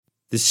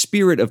The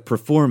spirit of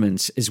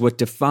performance is what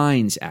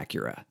defines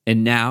Acura.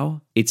 And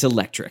now, it's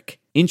electric.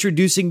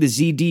 Introducing the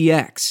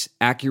ZDX,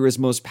 Acura's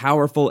most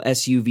powerful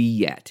SUV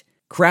yet.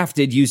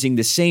 Crafted using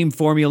the same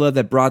formula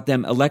that brought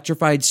them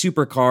electrified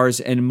supercars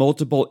and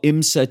multiple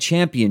IMSA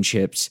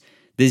championships,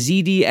 the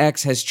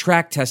ZDX has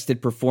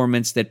track-tested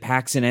performance that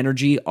packs an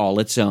energy all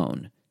its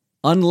own.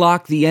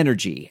 Unlock the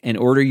energy and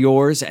order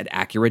yours at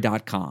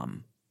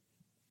Acura.com.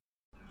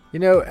 You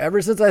know,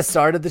 ever since I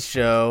started the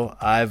show,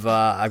 I've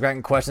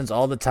gotten questions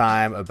all the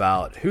time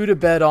about who to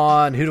bet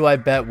on, who do I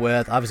bet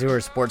with. Obviously, we're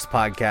a sports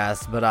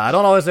podcast, but I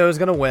don't always know who's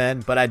going to win,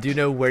 but I do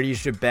know where you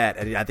should bet.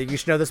 And I think you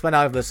should know this by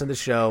now if you've listened to the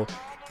show.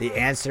 The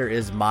answer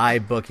is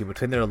MyBookie.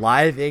 Between their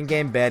live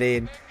in-game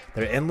betting,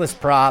 their endless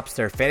props,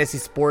 their fantasy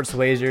sports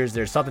wagers,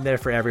 there's something there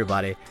for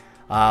everybody.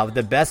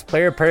 The best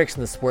player perks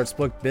in the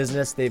sportsbook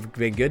business. They've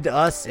been good to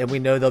us, and we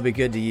know they'll be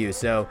good to you.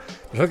 So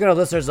we're hooking our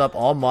listeners up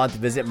all month.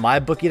 Visit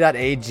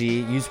mybookie.ag.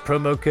 Use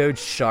promo code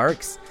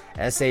SHARKS,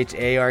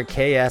 SHARKS.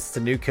 It's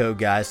a new code,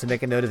 guys, so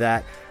make a note of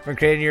that when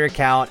creating your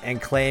account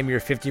and claim your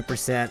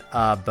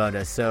 50%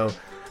 bonus. So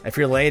if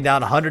you're laying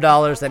down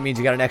 $100, that means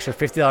you got an extra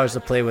 $50 to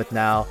play with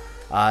now.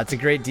 It's a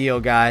great deal,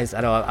 guys. I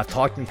know I've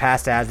talked in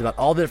past ads about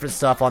all the different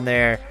stuff on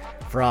there.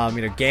 From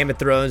Game of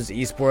Thrones to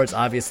esports,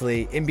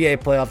 obviously NBA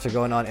playoffs are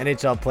going on,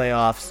 NHL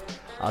playoffs.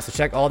 So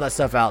check all that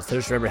stuff out. So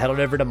just remember, head on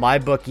over to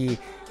MyBookie,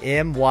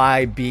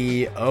 MyBookie.ag,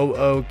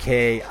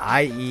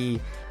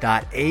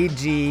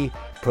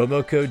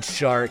 promo code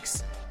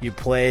SHARKS. You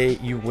play,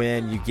 you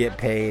win, you get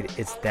paid.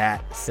 It's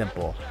that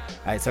simple. All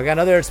right, so I got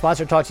another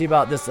sponsor to talk to you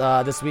about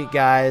this week,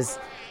 guys.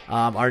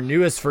 Our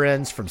newest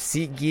friends from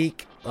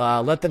SeatGeek.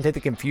 Let them take the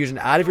confusion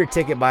out of your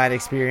ticket buying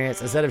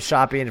experience. Instead of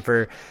shopping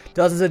for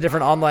dozens of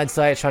different online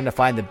sites trying to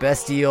find the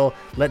best deal,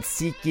 let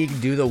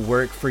SeatGeek do the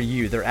work for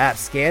you. Their app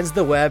scans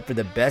the web for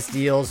the best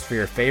deals for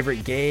your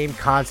favorite game,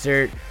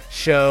 concert,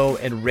 show,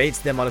 and rates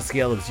them on a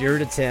scale of 0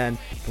 to 10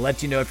 to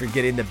let you know if you're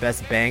getting the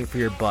best bang for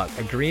your buck.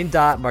 A green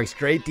dot marks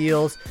great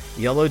deals,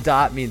 a yellow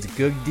dot means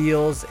good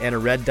deals, and a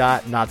red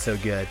dot, not so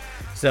good.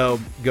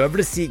 So go over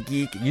to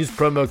SeatGeek, use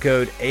promo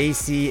code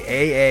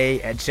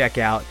ACAA at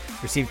checkout.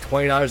 Receive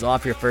 $20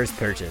 off your first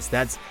purchase.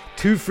 That's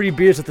 2 free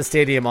beers at the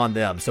stadium on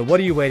them. So what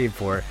are you waiting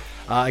for?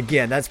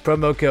 Again, that's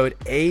promo code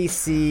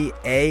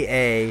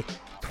ACAA,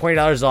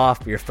 $20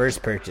 off your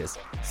first purchase.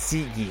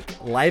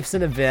 SeatGeek, life's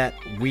an event.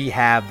 We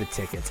have the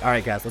tickets. All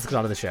right, guys, let's get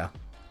on to the show.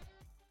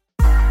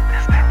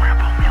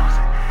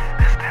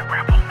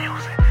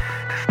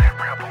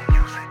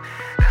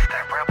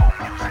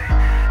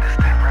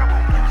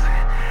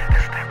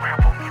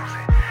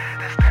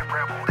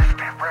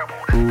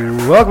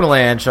 Welcome to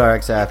Land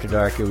Sharks After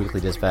Dark, your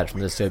weekly dispatch from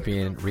the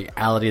dystopian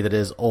reality that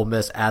is Ole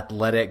Miss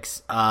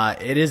athletics.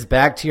 It is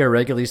back to your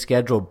regularly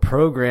scheduled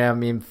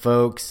programming,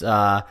 folks.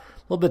 A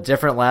little bit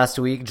different last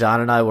week.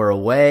 John and I were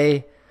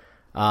away.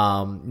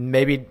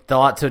 Maybe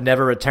thought to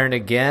never return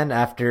again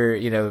after,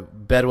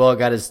 Bedwell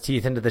got his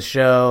teeth into the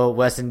show.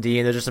 Wes and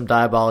Dean, those are some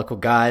diabolical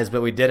guys,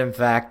 but we did, in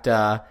fact,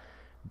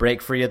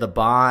 break free of the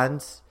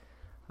bonds.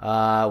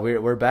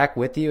 We're back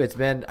with you. It's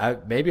been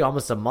maybe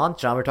almost a month,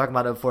 John. We were talking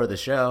about it before the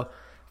show.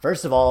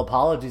 First of all,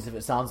 apologies if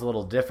it sounds a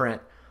little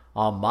different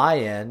on my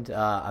end.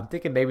 I'm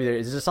thinking maybe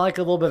does it sound like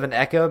a little bit of an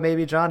echo,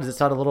 maybe, John? Does it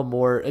sound a little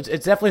more? It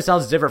definitely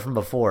sounds different from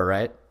before,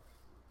 right?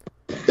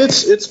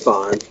 It's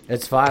fine.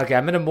 It's fine. Okay,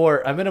 I'm in a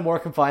more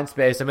confined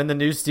space. I'm in the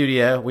new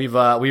studio. We've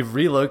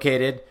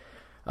relocated.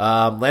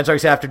 Land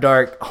Sharks After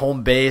Dark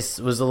home base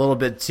was a little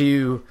bit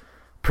too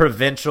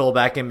provincial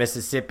back in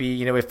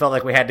Mississippi. We felt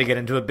like we had to get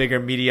into a bigger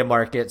media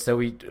market, so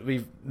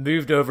we've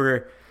moved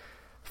over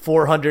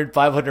 400,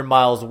 500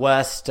 miles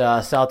west,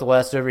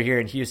 southwest over here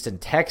in Houston,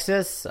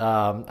 Texas.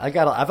 I've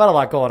had a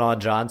lot going on,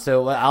 John.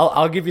 So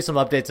I'll give you some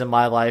updates in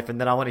my life,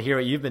 and then I want to hear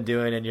what you've been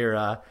doing in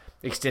your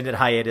extended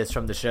hiatus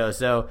from the show.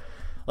 So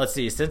let's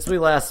see. Since we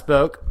last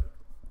spoke,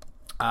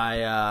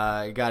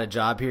 I got a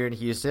job here in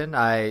Houston.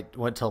 I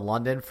went to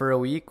London for a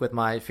week with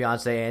my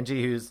fiance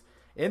Angie, who's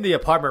in the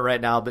apartment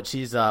right now, but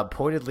she's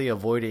pointedly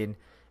avoiding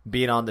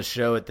being on the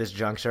show at this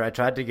juncture. I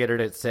tried to get her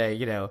to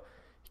say,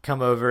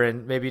 come over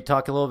and maybe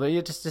talk a little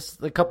bit,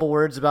 just a couple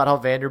words about how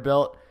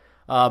Vanderbilt,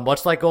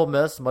 much like Ole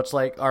Miss, much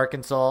like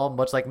Arkansas,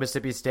 much like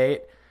Mississippi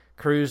State,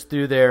 cruised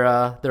through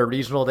their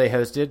regional they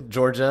hosted.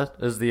 Georgia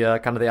is the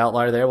kind of the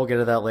outlier there. We'll get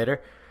to that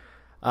later.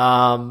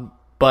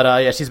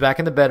 But she's back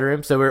in the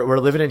bedroom, so we're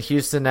living in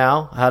Houston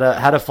now.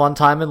 Had a fun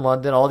time in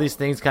London. All these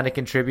things kind of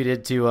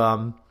contributed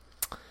to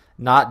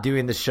not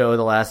doing the show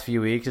the last few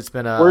weeks. It's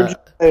been Where'd you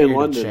stay in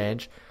London?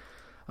 Change.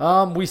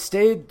 We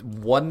stayed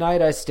one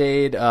night. I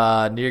stayed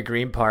near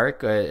Green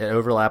Park, an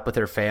overlap with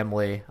her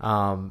family.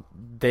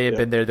 They had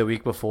been there the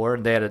week before,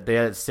 and they had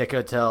a sick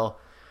hotel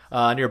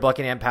near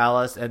Buckingham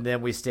Palace, and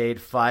then we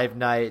stayed 5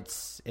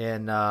 nights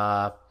in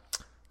kind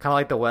of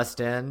like the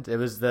West End. It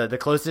was the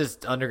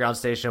closest underground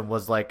station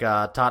was like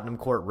Tottenham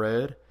Court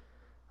Road.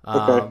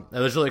 Okay. It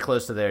was really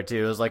close to there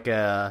too. It was like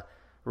a.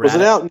 Was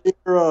it out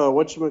near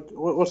what's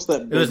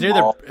that?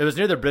 It was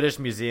near the British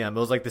Museum. It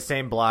was like the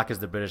same block as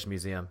the British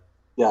Museum.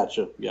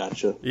 Gotcha.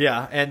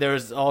 Yeah, and there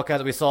was all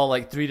kinds of, we saw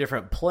like 3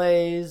 different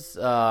plays.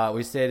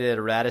 We stayed at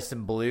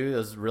Radisson Blu. It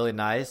was really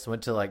nice.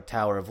 Went to like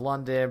Tower of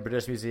London,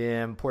 British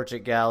Museum,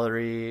 Portrait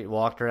Gallery,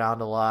 walked around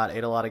a lot,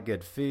 ate a lot of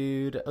good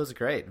food. It was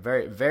great.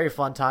 Very, very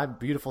fun time.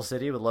 Beautiful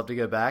city. Would love to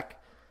go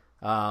back.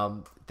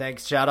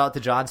 Thanks. Shout out to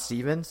John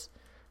Stevens.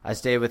 I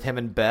stayed with him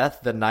and Beth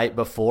the night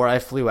before I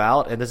flew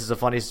out. And this is a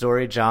funny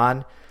story.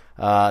 John,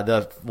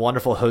 the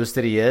wonderful host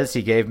that he is,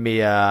 he gave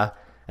me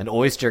an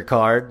Oyster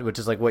card, which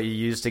is like what you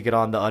use to get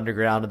on the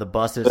underground and the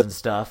buses and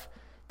stuff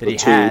that he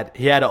had.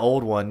 He had an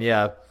old one,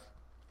 yeah.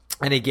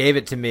 And he gave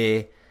it to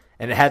me,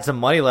 and it had some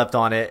money left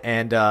on it.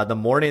 And the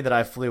morning that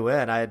I flew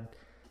in, I had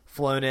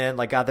flown in,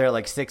 like got there at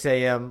like 6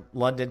 a.m.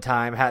 London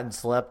time, hadn't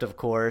slept, of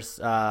course.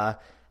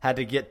 Had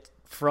to get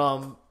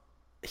from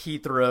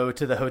Heathrow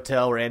to the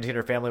hotel where Angie and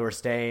her family were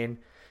staying.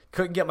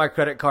 Couldn't get my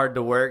credit card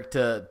to work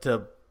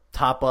to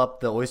top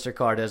up the Oyster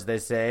card, as they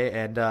say,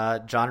 and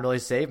John really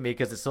saved me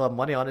because it still had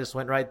money on it. Just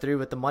went right through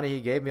with the money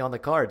he gave me on the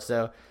card.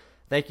 So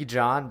thank you,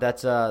 John.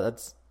 That's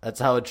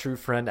how a true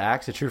friend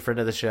acts, a true friend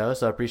of the show.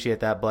 So I appreciate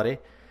that, buddy.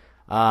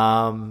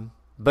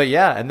 But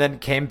yeah, and then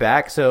came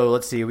back. So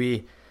let's see,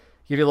 we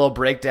give you a little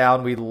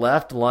breakdown. We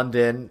left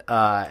London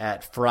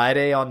at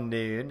Friday on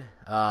noon,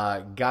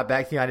 got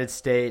back to the United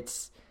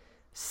States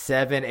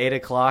 8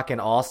 o'clock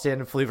in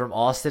Austin, flew from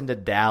Austin to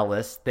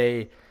Dallas.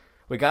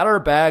 We got our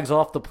bags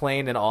off the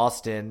plane in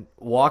Austin,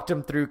 walked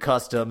them through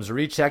customs,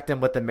 rechecked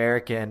them with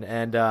American,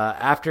 and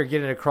after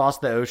getting across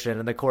the ocean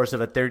in the course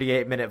of a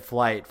 38-minute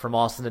flight from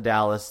Austin to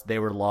Dallas, they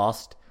were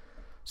lost.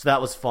 So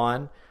that was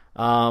fun.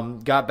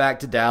 Got back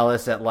to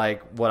Dallas at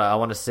like, what I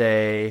want to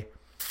say,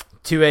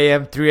 2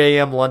 a.m., 3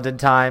 a.m. London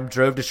time,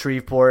 drove to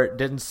Shreveport,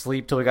 didn't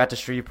sleep till we got to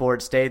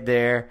Shreveport, stayed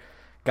there,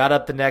 got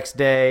up the next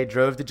day,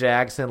 drove to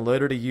Jackson,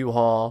 loaded a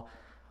U-Haul,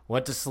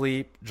 went to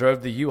sleep,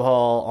 drove the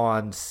U-Haul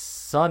on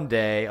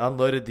Sunday,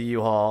 unloaded the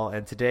U-Haul,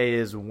 and today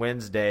is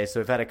Wednesday, so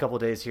we've had a couple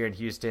days here in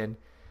Houston.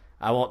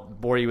 I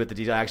won't bore you with the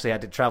details. I actually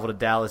had to travel to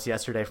Dallas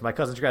yesterday for my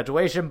cousin's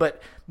graduation,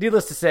 but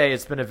needless to say,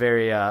 it's been a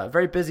very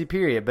very busy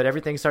period, but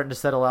everything's starting to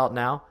settle out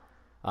now.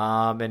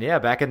 And yeah,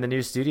 back in the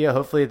new studio.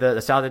 Hopefully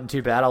the sound isn't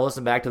too bad. I'll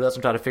listen back to this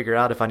and try to figure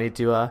out if I need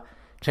to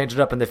change it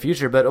up in the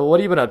future. But what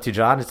have you been up to,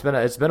 John? It's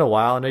been a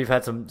while. I know you've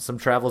had some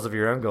travels of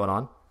your own going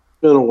on.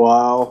 Been a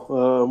while.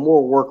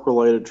 More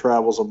work-related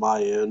travels on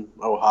my end.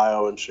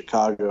 Ohio and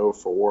Chicago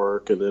for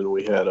work, and then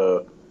we had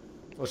a.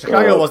 Well,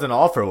 Chicago wasn't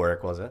all for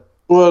work, was it?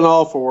 Wasn't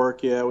all for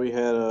work. Yeah, we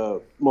had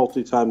a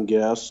multi-time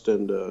guest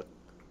and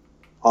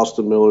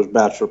Austin Miller's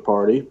bachelor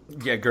party.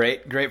 Yeah,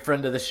 great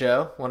friend of the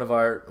show. One of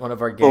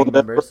our gang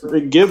members.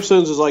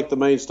 Gibson's is like the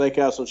main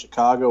steakhouse in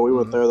Chicago. We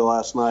went there the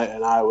last night,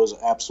 and I was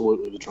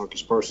absolutely the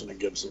drunkest person at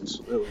Gibson's.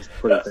 It was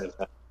pretty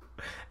fantastic.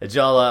 Did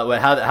y'all?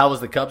 How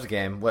was the Cubs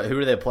game? Who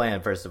were they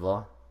playing? First of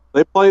all,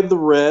 they played the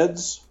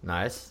Reds.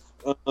 Nice.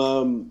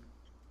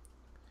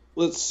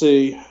 Let's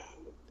see. I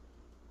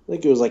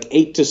think it was like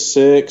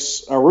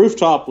 8-6. Our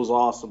rooftop was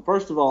awesome.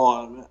 First of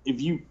all,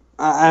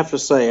 I have to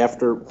say,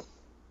 after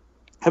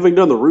having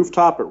done the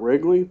rooftop at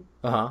Wrigley,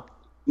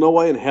 no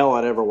way in hell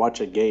I'd ever watch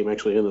a game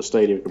actually in the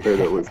stadium compared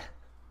to the roof.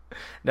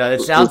 No,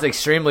 it sounds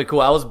extremely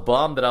cool. I was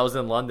bummed that I was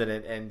in London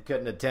and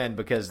couldn't attend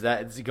because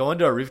going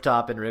to a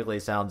rooftop in Wrigley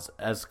sounds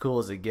as cool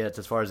as it gets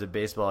as far as a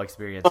baseball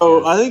experience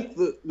goes. I think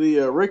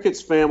the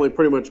Ricketts family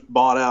pretty much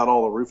bought out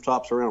all the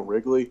rooftops around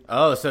Wrigley.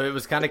 Oh, so it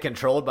was kind of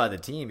controlled by the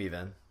team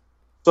even.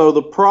 So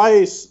the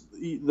price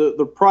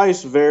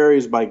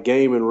varies by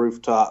game and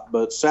rooftop,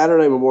 but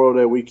Saturday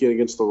Memorial Day weekend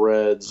against the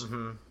Reds,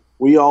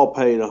 we all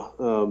paid it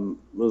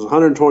was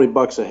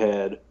 $120 a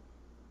head.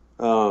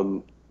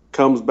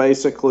 Comes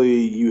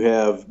basically, you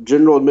have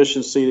general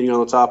admission seating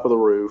on the top of the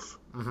roof,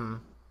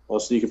 so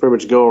you can pretty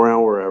much go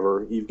around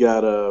wherever. You've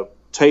got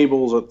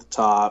tables at the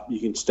top. You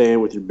can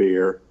stand with your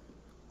beer.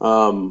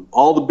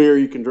 All the beer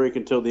you can drink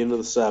until the end of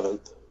the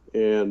 7th,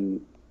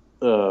 and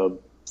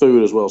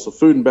food as well. So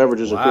food and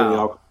beverages are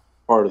pretty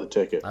part of the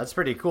ticket. That's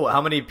pretty cool.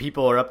 How many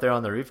people are up there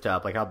on the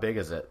rooftop? Like, how big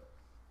is it?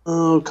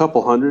 A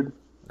couple hundred.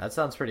 That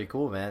sounds pretty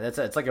cool, man.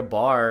 It's like a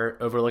bar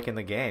overlooking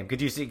the game.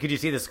 Could you see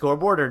the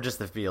scoreboard or just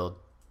the field?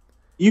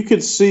 You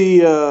could see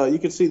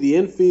the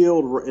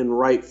infield and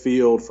right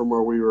field from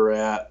where we were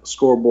at. The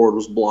scoreboard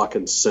was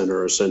blocking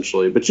center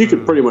essentially, but you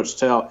could pretty much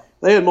tell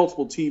they had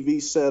multiple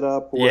TVs set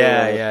up.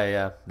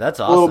 Yeah. That's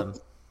awesome.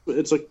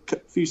 It's a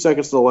few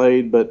seconds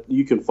delayed, but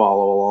you can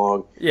follow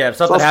along. Yeah, if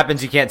something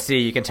happens you can't see,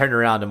 you can turn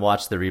around and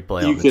watch the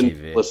replay on the TV. You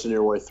can listen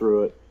your way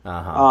through it.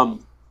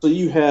 So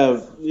you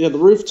have the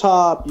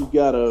rooftop. You've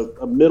got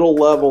a middle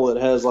level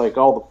that has like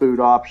all the food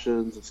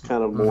options. It's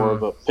kind of more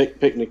of a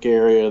picnic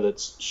area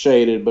that's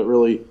shaded, but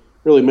really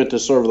meant to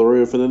serve the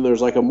roof. And then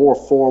there's like a more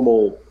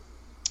formal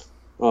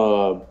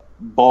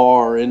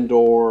bar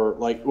indoor.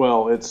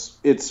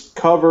 It's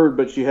covered,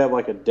 but you have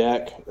like a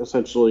deck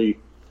essentially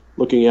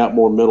looking out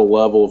more middle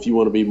level if you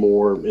want to be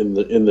more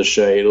in the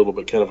shade, a little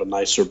bit kind of a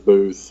nicer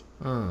booth,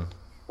 or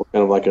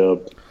kind of like a.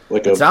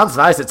 It sounds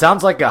nice. It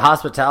sounds like a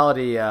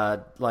hospitality, I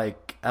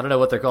don't know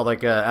what they're called,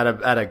 like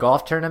at a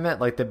golf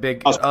tournament, like the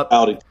big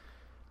hospitality.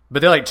 But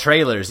they're like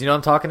trailers, you know what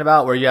I'm talking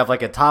about? Where you have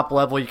like a top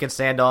level you can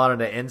stand on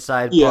and an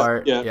inside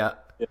part. Yeah.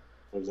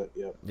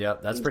 Exactly.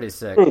 Yep, that's pretty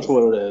sick. That's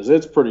what it is. It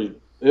was pretty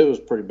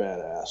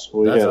badass.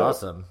 That's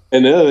awesome.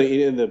 And the other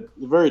thing, in the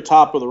very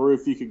top of the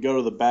roof, you could go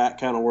to the back,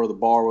 kind of where the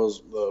bar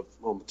was,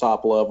 on the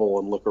top level,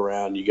 and look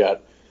around. You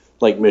got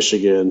Lake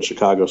Michigan,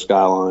 Chicago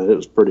skyline. It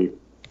was pretty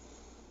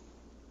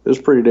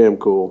damn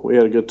cool. We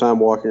had a good time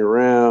walking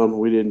around.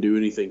 We didn't do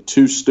anything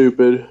too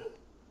stupid.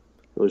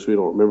 At least we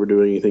don't remember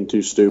doing anything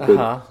too stupid.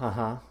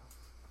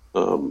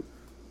 So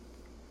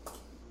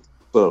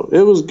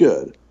it was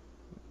good.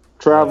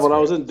 Traveled. I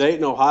was in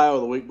Dayton,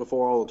 Ohio the week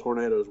before all the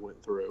tornadoes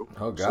went through.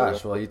 Oh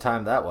gosh, well you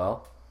timed that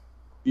well.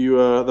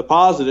 The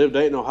positive,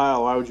 Dayton,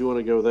 Ohio. Why would you want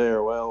to go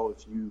there? Well,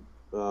 if you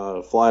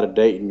fly to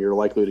Dayton, you're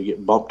likely to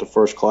get bumped to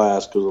first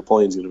class because the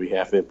plane's going to be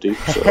half empty.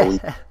 So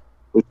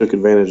we took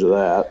advantage of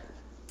that.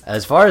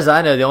 As far as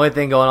I know, the only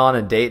thing going on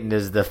in Dayton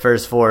is the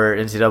first 4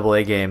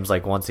 NCAA games,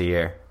 like once a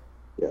year.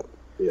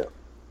 Yeah.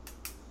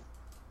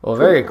 Well,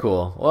 very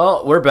cool.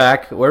 Well, we're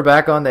back. We're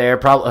back on the air.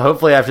 Probably,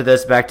 hopefully, after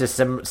this, back to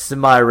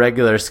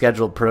semi-regular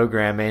scheduled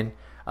programming.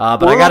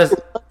 But I got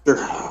to.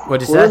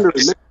 What'd you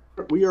say?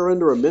 We are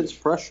under immense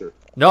pressure.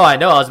 No, I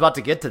know. I was about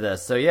to get to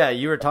this. So yeah,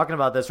 you were talking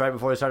about this right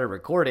before we started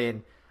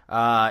recording.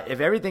 If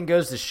everything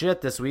goes to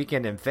shit this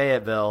weekend in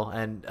Fayetteville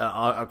and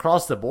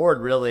across the board,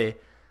 really,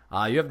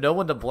 you have no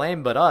one to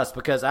blame but us,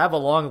 because I have a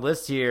long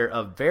list here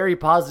of very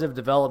positive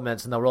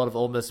developments in the world of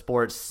Ole Miss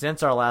sports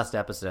since our last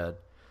episode.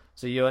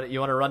 So you want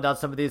to run down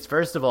some of these?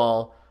 First of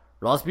all,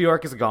 Ross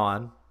Bjork is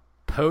gone,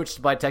 poached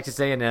by Texas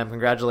A&M.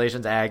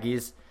 Congratulations,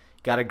 Aggies.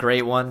 Got a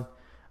great one.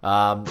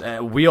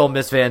 We Ole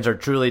Miss fans are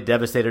truly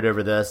devastated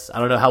over this. I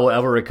don't know how we'll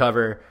ever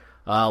recover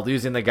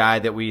losing the guy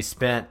that we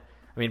spent,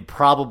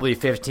 probably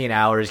 15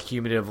 hours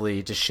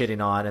cumulatively just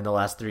shitting on in the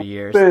last 3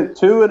 years. Spent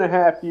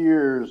 2.5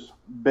 years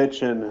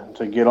bitching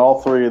to get all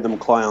 3 of them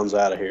clowns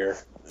out of here.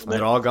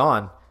 They're all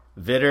gone.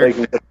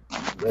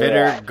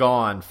 Vitter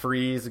gone,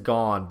 Freeze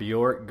gone,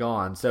 Bjork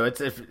gone. So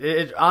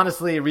it's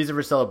honestly a reason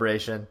for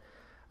celebration.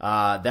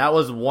 That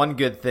was one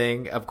good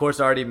thing. Of course,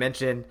 I already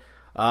mentioned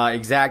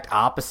exact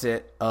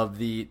opposite of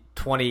the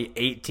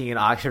 2018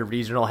 Oxford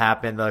Regional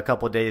happened a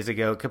couple of days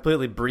ago.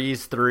 Completely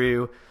breezed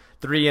through,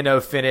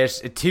 3-0 finish.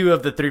 2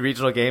 of the 3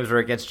 regional games were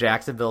against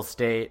Jacksonville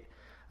State.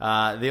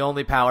 The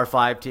only Power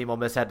 5 team Ole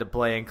Miss had to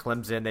play in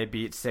Clemson, they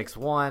beat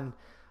 6-1.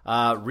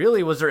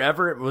 Really, was there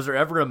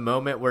ever a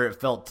moment where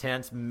it felt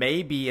tense?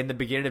 Maybe in the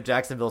beginning of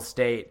Jacksonville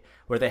State,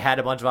 where they had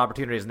a bunch of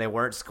opportunities and they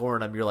weren't scoring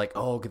them. You're like,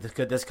 oh,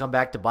 could this come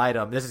back to bite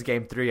them? This is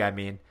game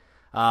 3,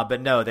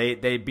 but no,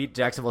 they beat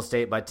Jacksonville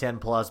State by 10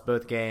 plus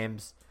both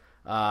games.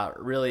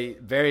 Really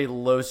very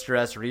low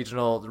stress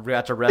regional. We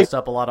got to rest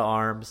up a lot of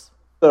arms.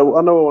 So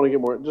I know I want to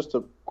get more. Just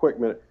a quick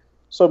minute.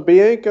 So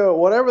Bianco,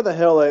 whatever the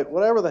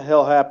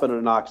hell happened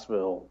in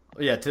Knoxville.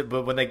 Yeah,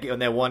 but when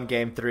they won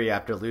game 3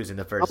 after losing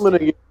the first. I'm going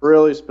to get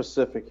really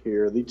specific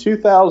here. The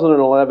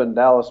 2011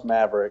 Dallas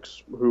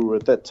Mavericks, who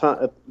at that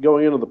time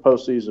going into the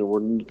postseason were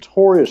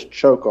notorious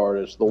choke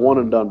artists, the one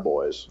and done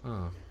boys,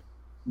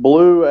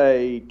 blew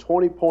a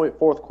 20-point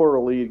fourth quarter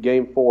lead,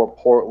 game 4 of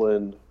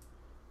Portland,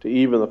 to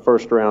even the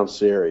first round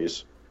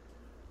series.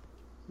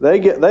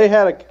 They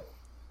had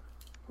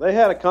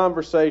a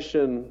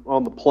conversation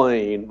on the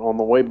plane on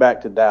the way back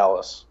to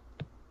Dallas,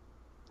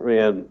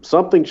 and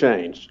something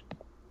changed.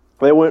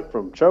 They went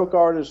from choke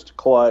artist to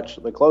clutch.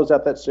 They closed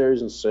out that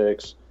series in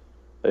 6.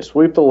 They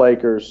sweep the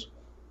Lakers.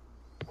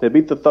 They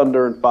beat the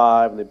Thunder in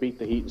 5, and they beat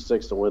the Heat in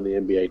 6 to win the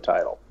NBA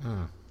title.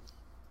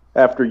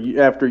 After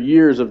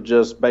years of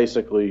just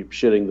basically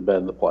shitting the bed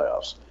in the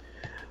playoffs.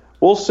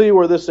 We'll see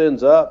where this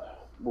ends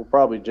up. We'll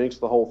probably jinx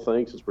the whole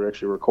thing since we're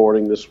actually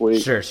recording this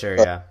week. Sure,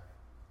 yeah.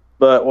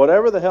 But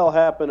whatever the hell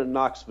happened in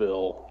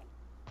Knoxville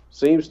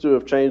seems to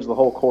have changed the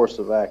whole course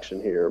of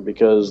action here,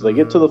 because they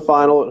get to the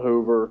final at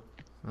Hoover.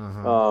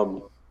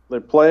 They're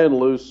playing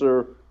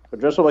looser. They're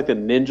dressed up like the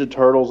Ninja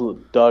Turtles in the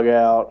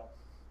dugout.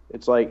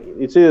 It's like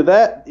it's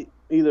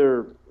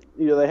either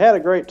they had a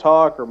great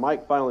talk or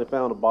Mike finally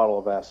found a bottle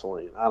of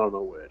Vaseline. I don't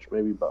know which,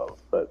 maybe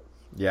both. But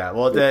yeah,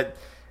 well,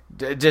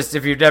 just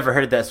if you've never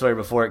heard that story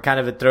before, it kind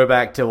of a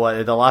throwback to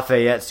what the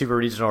Lafayette Super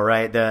Regional,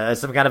 right?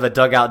 Some kind of a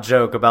dugout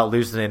joke about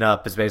loosening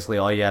up is basically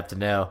all you have to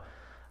know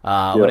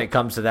when it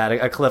comes to that.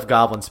 A Cliff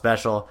Goblin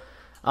special.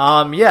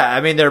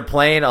 They're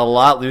playing a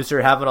lot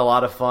looser, having a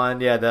lot of fun.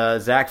 Yeah, the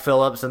Zach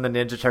Phillips and the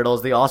Ninja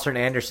Turtles, the Austin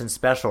Anderson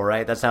special,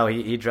 right? That's how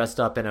he dressed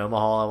up in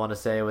Omaha, I want to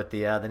say, with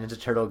the Ninja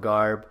Turtle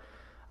garb.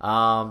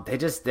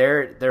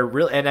 They're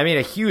really, and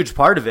a huge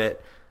part of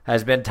it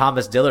has been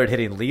Thomas Dillard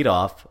hitting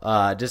leadoff.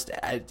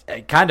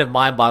 Kind of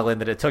mind-boggling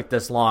that it took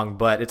this long,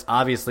 but it's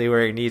obviously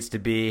where he needs to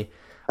be.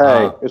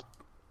 It's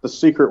the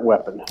secret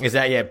weapon. Is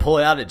that, pull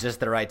it out at just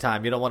the right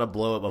time. You don't want to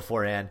blow it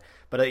beforehand.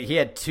 But he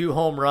had 2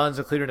 home runs,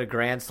 including a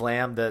grand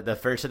slam, the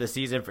first of the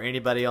season for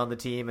anybody on the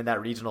team in that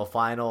regional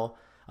final.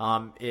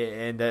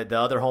 And the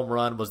other home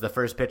run was the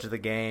first pitch of the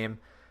game.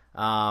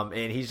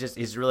 And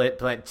he's really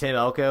playing. Tim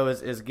Elko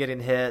is getting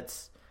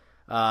hits.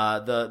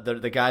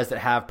 The guys that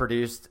have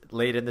produced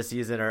late in the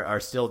season are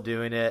still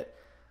doing it.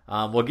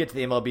 We'll get to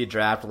the MLB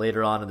draft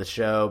later on in the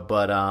show,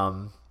 but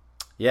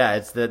yeah,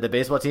 it's the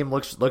baseball team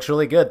looks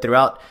really good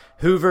throughout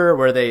Hoover,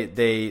 where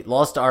they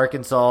lost to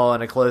Arkansas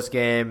in a close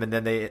game, and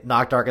then they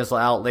knocked Arkansas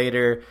out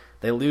later.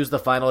 They lose the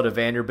final to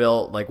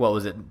Vanderbilt, like what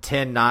was it,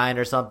 10-9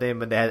 or something,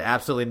 but they had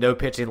absolutely no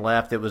pitching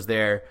left. It was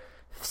their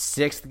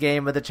fifth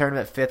game of the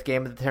tournament.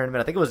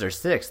 I think it was their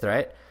sixth,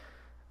 right?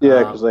 Yeah,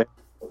 because they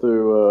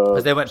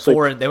through. They went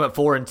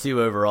 4-2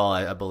 overall,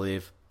 I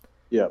believe.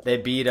 Yeah, they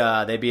beat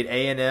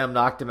A&M,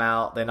 knocked them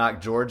out. They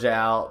knocked Georgia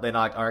out. They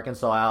knocked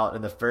Arkansas out.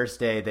 And the first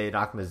day they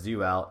knocked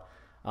Mizzou out.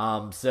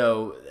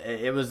 So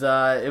it was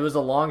a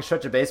long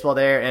stretch of baseball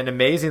there, and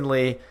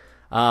amazingly,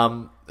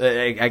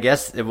 I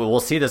guess we'll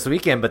see this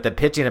weekend. But the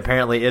pitching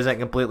apparently isn't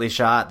completely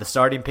shot. The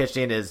starting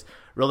pitching is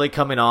really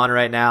coming on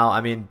right now.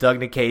 I mean, Doug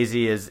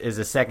Nikhazy is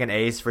a second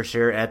ace for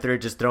sure.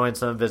 Etheridge is throwing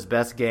some of his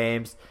best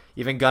games.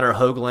 Even Gunnar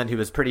Hoagland, who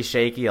was pretty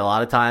shaky a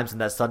lot of times in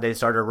that Sunday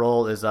starter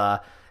role, is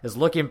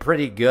looking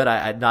pretty good.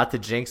 I not to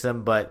jinx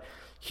him, but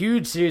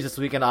huge series this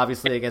weekend,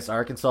 obviously against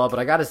Arkansas. But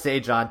I got to say,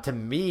 John, to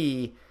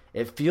me,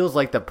 it feels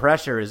like the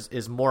pressure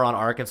is more on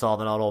Arkansas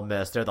than on Ole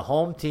Miss. They're the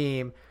home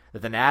team. They're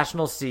the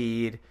national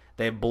seed.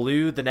 They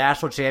blew the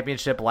national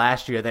championship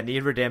last year. They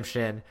need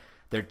redemption.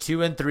 They're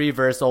 2-3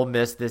 versus Ole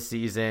Miss this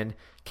season.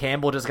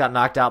 Campbell just got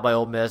knocked out by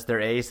Ole Miss.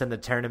 They're ace in the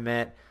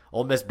tournament.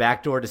 Ole Miss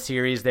backdoored a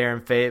series there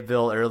in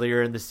Fayetteville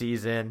earlier in the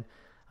season.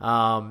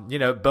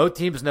 Both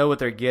teams know what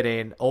they're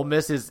getting. Ole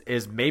Miss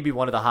is maybe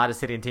one of the hottest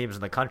hitting teams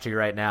in the country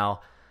right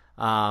now.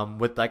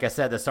 With, like I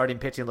said, the starting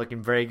pitching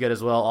looking very good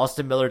as well.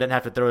 Austin Miller didn't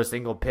have to throw a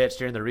single pitch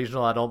during the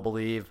regional, I don't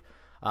believe.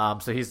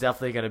 So he's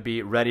definitely going to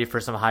be ready for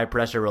some high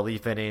pressure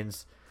relief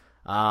innings.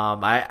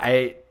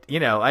 Anything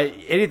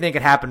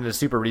could happen in a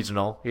super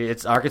regional.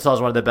 Arkansas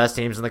is one of the best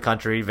teams in the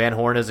country. Van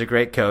Horn is a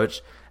great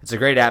coach. It's a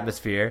great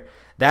atmosphere.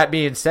 That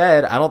being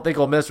said, I don't think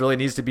Ole Miss really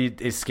needs to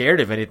be scared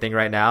of anything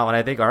right now, and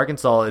I think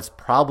Arkansas is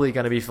probably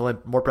going to be feeling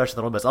more pressure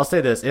than Ole Miss. I'll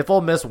say this: if Ole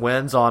Miss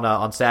wins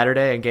on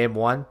Saturday in Game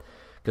 1,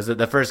 because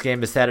the first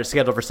game is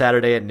scheduled for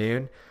Saturday at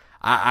noon,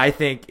 I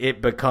think it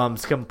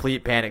becomes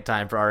complete panic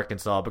time for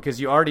Arkansas,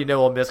 because you already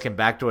know Ole Miss can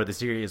backdoor the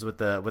series with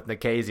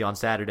Nikhazy on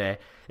Saturday.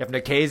 If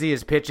Nikhazy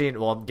is pitching,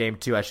 Game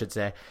 2, I should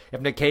say,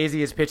 if Nikhazy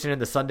is pitching in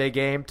the Sunday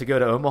game to go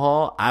to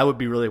Omaha, I would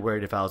be really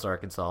worried if I was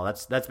Arkansas.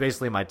 That's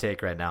basically my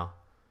take right now.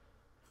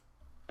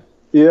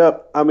 Yeah,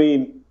 I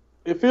mean,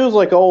 it feels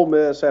like Ole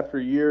Miss, after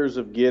years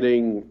of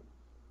getting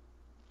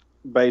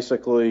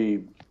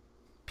basically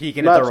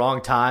peaking at the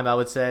wrong time, I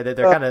would say that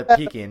they're kind of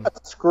peaking.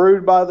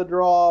 Screwed by the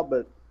draw,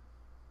 but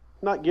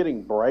not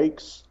getting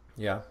breaks.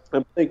 Yeah.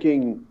 I'm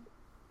thinking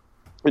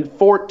in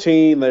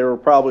 2014, they were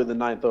probably the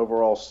 9th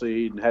overall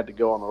seed and had to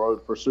go on the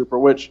road for Super,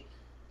 which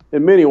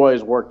in many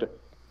ways worked.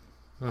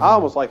 Mm-hmm. I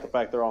almost like the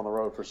fact they're on the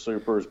road for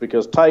Supers,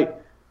 because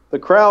the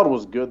crowd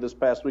was good this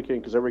past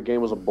weekend because every game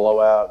was a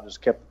blowout and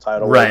just kept the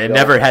title. Right, it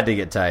never had to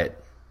get tight.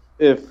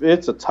 If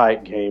it's a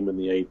tight game in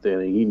the 8th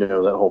inning, you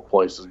know that whole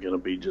place is going to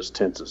be just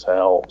tense as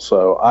hell.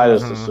 So I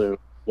just assume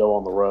go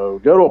on the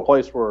road. Go to a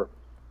place where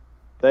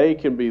they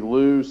can be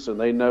loose and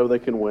they know they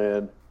can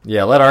win.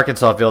 Yeah, let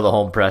Arkansas feel the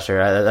home pressure.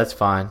 That's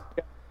fine.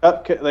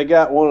 They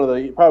got one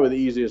of probably the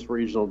easiest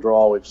regional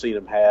draw we've seen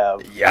them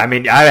have. Yeah, I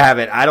mean,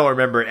 I don't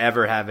remember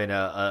ever having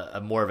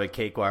a more of a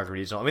cakewalk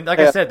regional. I mean, like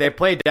I said, they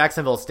played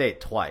Jacksonville State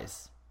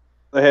twice.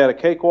 They had a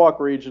cakewalk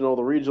regional.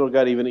 The regional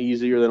got even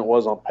easier than it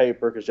was on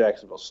paper because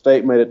Jacksonville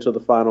State made it to the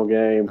final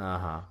game.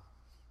 Uh-huh.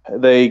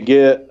 They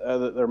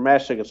they're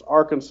matched against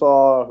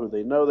Arkansas, who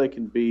they know they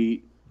can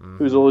beat,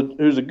 who's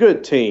a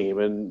good team.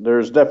 And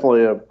there's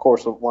definitely, of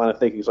course, a line of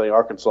thinking saying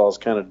Arkansas is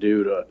kind of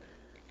due to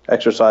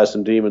exercise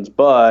some demons,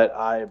 but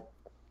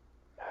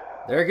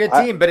they're a good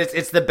team, but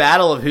it's the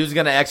battle of who's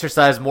going to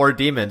exercise more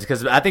demons,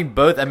 because I think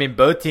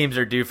both teams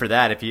are due for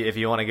that if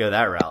you want to go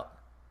that route.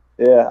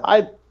 Yeah,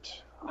 I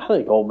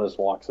think Ole Miss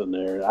walks in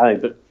there.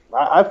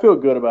 I feel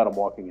good about them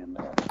walking in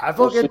there. I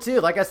feel good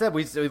too. Like I said,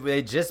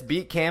 they just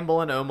beat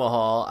Campbell in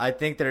Omaha. I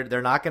think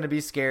they're not going to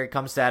be scared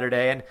come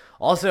Saturday. And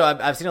also,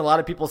 I've seen a lot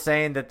of people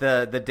saying that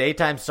the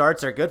daytime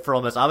starts are good for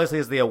Ole Miss. Obviously,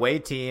 as the away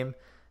team,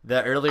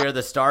 the earlier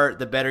the start,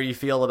 the better you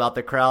feel about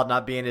the crowd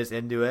not being as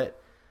into it.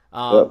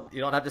 You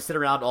don't have to sit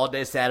around all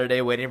day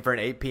Saturday waiting for an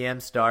 8 p.m.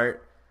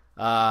 start.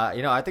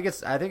 I think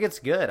it's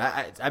good.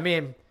 I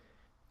mean,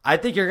 I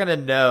think you're gonna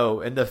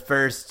know in the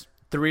first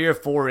 3 or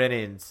 4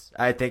 innings,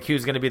 I think,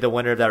 who's going to be the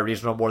winner of that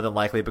regional more than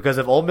likely. Because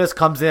if Ole Miss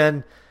comes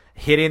in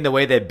hitting the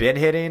way they've been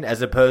hitting,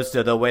 as opposed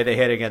to the way they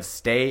hit against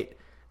State,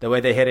 the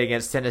way they hit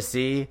against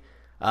Tennessee,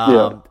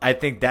 I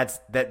think that's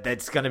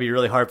going to be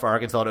really hard for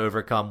Arkansas to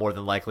overcome more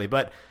than likely.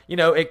 But,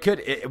 it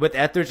could, with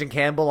Etheridge and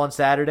Campbell on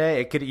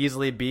Saturday, it could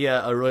easily be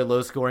a really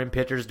low-scoring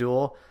pitchers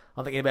duel. I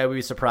don't think anybody would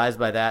be surprised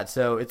by that.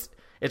 So it's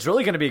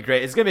really going to be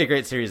it's going to be a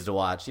great series to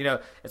watch.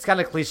 It's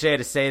kind of cliche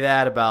to say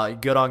that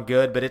about good on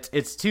good, but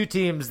it's two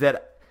teams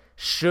that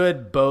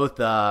should both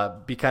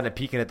be kind of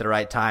peaking at the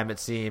right time, it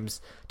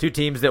seems. Two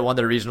teams that won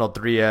the regional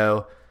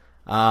 3-0.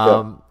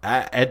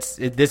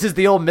 This is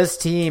the Ole Miss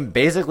team,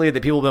 basically,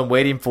 that people have been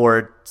waiting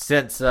for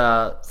since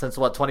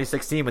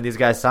 2016 when these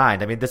guys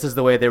signed. I mean, this is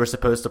the way they were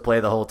supposed to play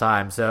the whole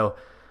time. So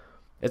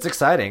It's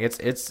exciting.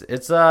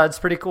 It's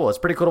pretty cool. It's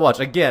pretty cool to watch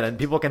again, and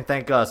people can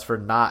thank us for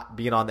not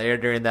being on the air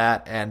during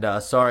that.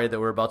 And sorry that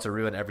we're about to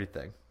ruin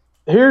everything.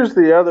 Here's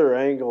the other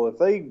angle: if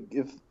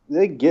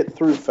they get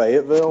through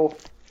Fayetteville,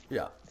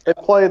 Yeah. they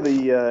play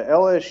the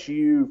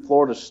LSU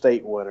Florida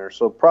State winner,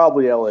 so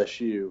probably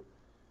LSU.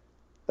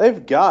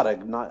 They've got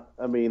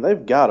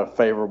a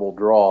favorable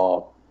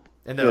draw.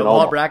 In the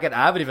Omaha bracket,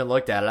 I haven't even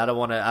looked at it. I don't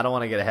want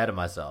to get ahead of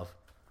myself,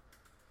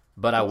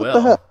 but I will.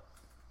 The hell?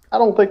 I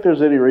don't think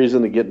there's any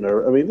reason to get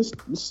nervous. I mean,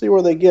 let's see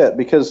where they get,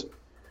 because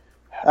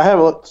I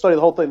haven't studied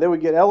the whole thing. They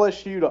would get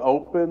LSU to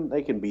open.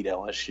 They can beat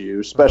LSU,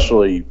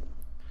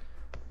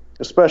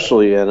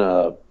 especially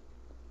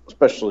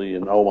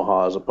in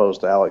Omaha as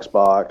opposed to Alex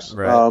Box.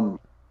 Right.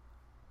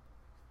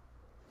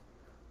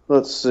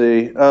 Let's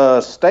see.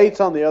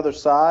 State's on the other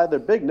side. Their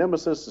big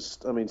nemesis is,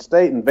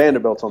 State and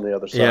Vanderbilt's on the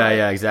other side.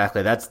 Yeah,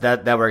 exactly.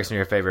 That works in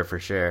your favor for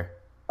sure.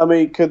 I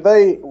mean,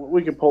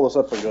 we could pull this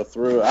up and go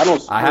through. I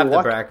have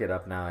the bracket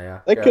up now,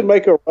 yeah. They could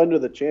make a run to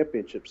the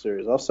championship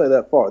series. I'll say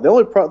that far. The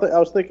only problem I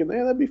was thinking,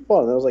 man, that'd be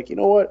fun. And I was like, you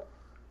know what?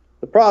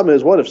 The problem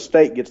is, what if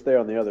State gets there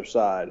on the other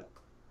side?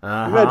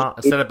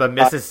 Set up a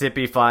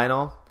Mississippi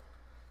final.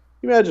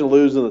 You imagine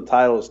losing the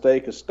title to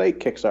State, because State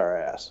kicks our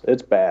ass.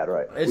 It's bad,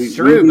 right? It's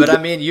true, but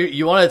I mean,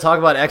 you want to talk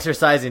about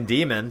exercising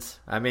demons.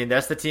 I mean,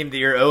 that's the team that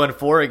you're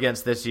 0-4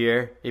 against this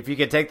year. If you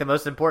could take the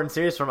most important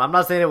series from, I'm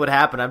not saying it would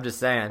happen. I'm just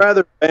saying. I'd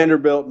rather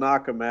Vanderbilt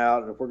knock them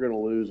out, and if we're going to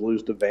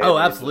lose to Vanderbilt. Oh,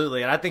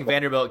 absolutely, and I think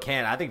Vanderbilt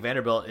can. I think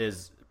Vanderbilt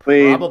is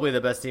probably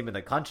the best team in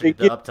the country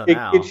up to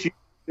now.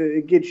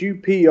 It gets you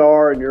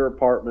PR in your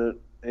apartment,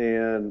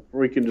 and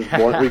we can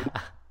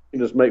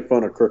just make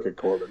fun of Crooked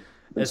Corbin.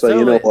 It's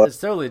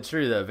totally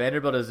true though.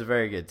 Vanderbilt is a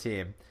very good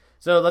team.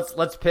 So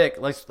let's pick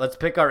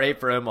our 8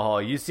 for Omaha.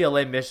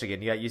 UCLA,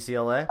 Michigan. You got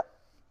UCLA?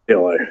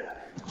 UCLA.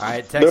 All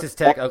right, Texas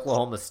Tech,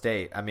 Oklahoma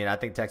State. I mean, I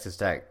think Texas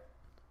Tech.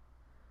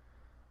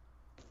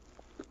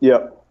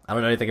 Yep. I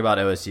don't know anything about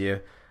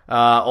OSU.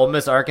 Ole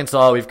Miss,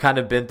 Arkansas. We've kind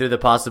of been through the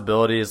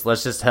possibilities.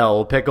 Let's just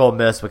we'll pick Ole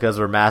Miss because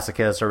we're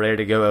masochists. We're ready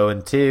to go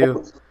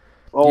 0-2.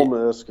 Ole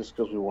Miss, just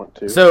because we want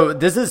to. So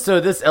this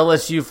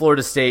LSU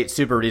Florida State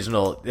Super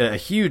Regional, a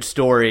huge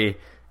story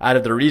out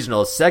of the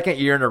regional. Second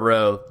year in a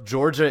row,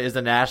 Georgia is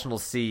a national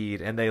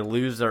seed and they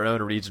lose their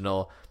own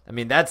regional. I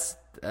mean, that's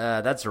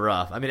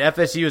rough. I mean,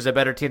 FSU is a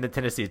better team than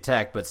Tennessee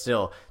Tech, but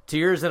still, 2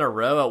 years in a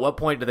row. At what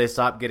point do they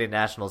stop getting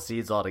national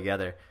seeds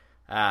altogether?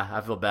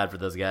 I feel bad for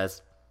those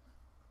guys.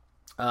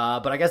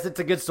 But I guess it's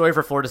a good story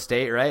for Florida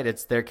State, right?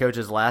 It's their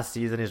coach's last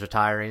season. He's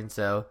retiring,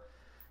 so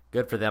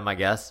good for them, I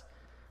guess.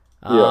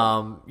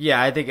 Yeah,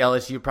 I think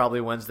LSU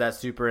probably wins that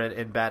Super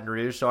in Baton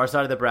Rouge. So our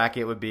side of the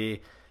bracket would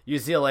be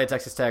UCLA,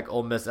 Texas Tech,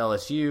 Ole Miss,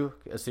 LSU,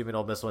 assuming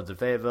Ole Miss wins in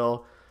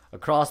Fayetteville.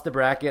 Across the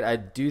bracket, I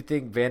do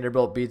think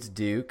Vanderbilt beats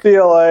Duke.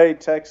 UCLA,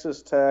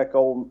 Texas Tech,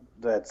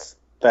 that's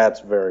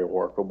very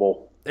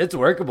workable. It's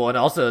workable, and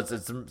also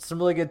it's some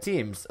really good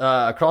teams.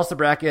 Across the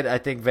bracket, I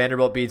think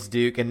Vanderbilt beats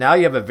Duke, and now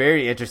you have a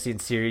very interesting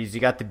series.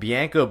 You got the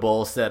Bianco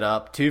Bowl set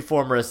up. 2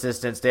 former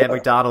assistants, Dan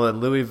McDonald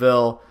in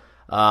Louisville,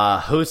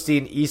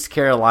 hosting East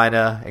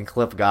Carolina and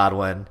Cliff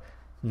Godwin.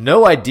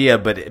 No idea,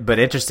 but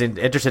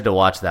interested to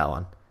watch that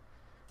one.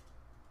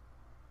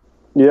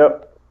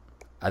 Yep.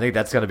 I think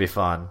that's going to be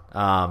fun.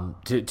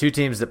 Two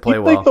teams that play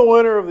well. I think the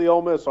winner of the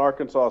Ole Miss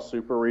Arkansas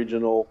Super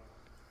Regional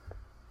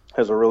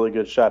has a really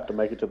good shot to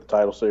make it to the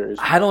title series.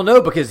 I don't know,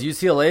 because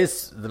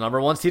UCLA's the number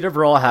 1 seed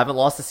overall, haven't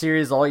lost a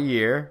series all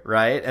year,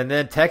 right? And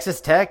then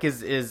Texas Tech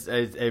is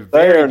a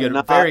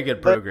very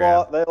good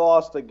program. They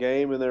lost a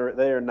game, and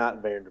they are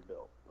not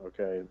Vanderbilt.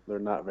 Okay, they're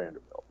not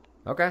Vanderbilt.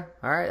 Okay,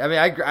 all right. I mean,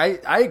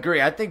 I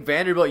agree. I think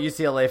Vanderbilt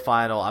UCLA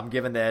final. I'm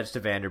giving the edge to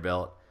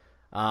Vanderbilt.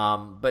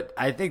 But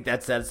I think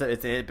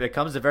it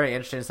becomes a very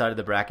interesting side of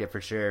the bracket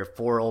for sure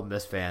for Ole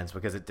Miss fans,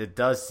 because it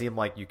does seem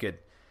like you could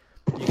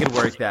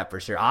work that for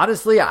sure.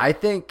 Honestly, I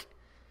think,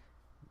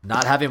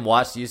 not having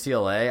watched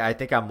UCLA, I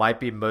think I might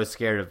be most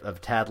scared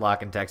of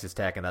Tadlock and Texas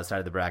Tech in that side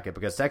of the bracket,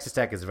 because Texas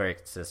Tech is very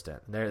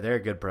consistent. They're a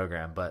good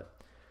program, but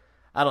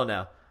I don't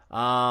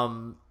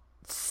know.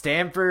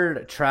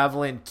 Stanford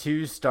traveling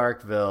to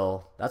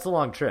Starkville. That's a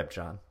long trip,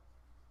 John.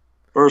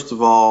 First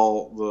of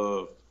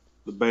all,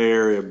 the Bay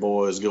Area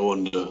boys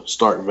going to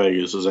Stark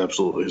Vegas is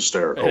absolutely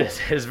hysterical.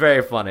 It's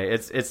very funny.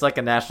 It's like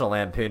a National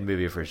Lampoon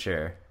movie for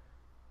sure.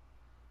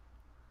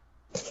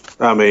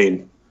 I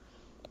mean,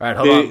 all right,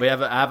 hold on. I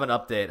have an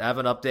update. I have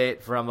an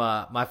update from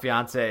my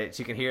fiance.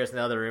 She can hear us in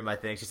the other room, I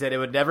think. She said it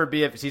would never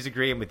be, if she's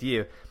agreeing with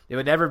you, it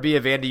would never be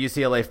a Vandy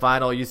UCLA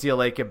final.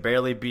 UCLA could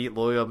barely beat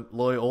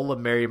Loyola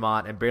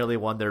Marymount and barely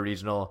won their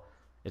regional.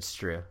 It's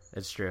true.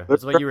 It's true.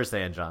 That's what you were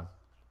saying, John.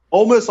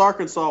 Ole Miss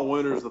Arkansas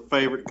winner is the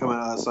favorite coming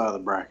out of that side of the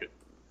bracket.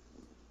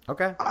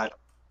 Okay. I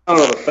don't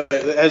know.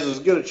 It has as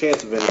good a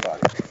chance of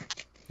anybody.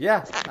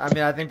 Yeah, I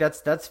mean, I think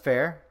that's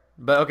fair.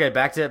 But okay,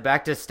 back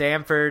to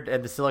Stanford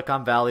and the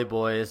Silicon Valley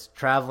boys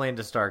traveling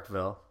to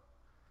Starkville.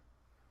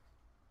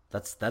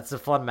 That's a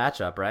fun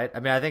matchup, right? I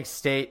mean, I think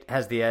State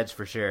has the edge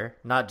for sure,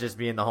 not just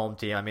being the home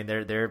team. I mean,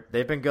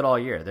 they've been good all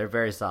year. They're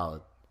very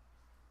solid.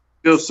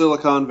 Go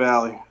Silicon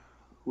Valley.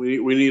 We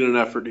need an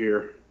effort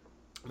here.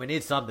 We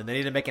need something. They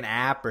need to make an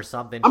app or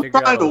something. I'm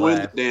figure trying out a to win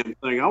way. the damn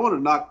thing. I want to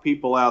knock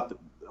people out.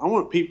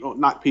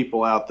 Knock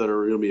people out that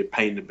are going to be a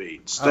pain to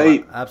beat.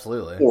 State,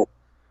 absolutely.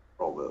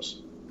 All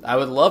this. I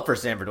would love for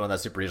Stanford to win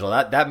that Super Regional.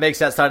 That makes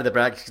that side of the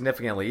bracket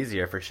significantly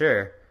easier for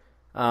sure.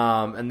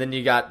 And then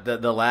you got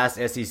the last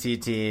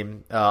SEC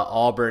team,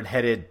 Auburn,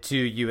 headed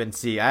to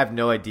UNC. I have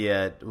no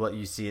idea what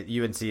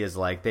UNC is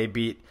like. They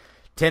beat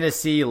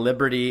Tennessee,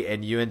 Liberty,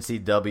 and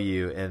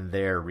UNCW in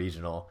their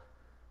regional.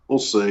 We'll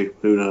see.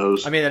 Who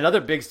knows? I mean,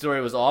 another big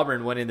story was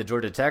Auburn winning the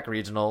Georgia Tech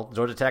regional.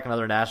 Georgia Tech,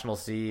 another national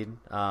seed.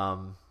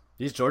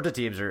 These Georgia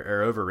teams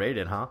are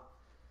overrated, huh?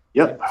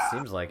 Yep.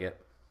 Seems like it.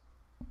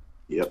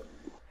 Yep.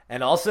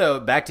 And also,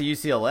 back to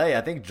UCLA,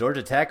 I think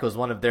Georgia Tech was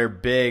one of their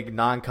big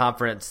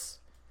non-conference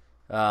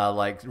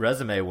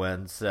resume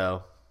wins.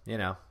 So,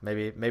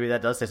 maybe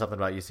that does say something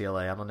about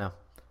UCLA. I don't know.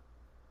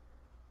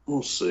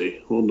 We'll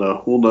see. We'll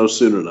know. We'll know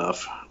soon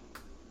enough.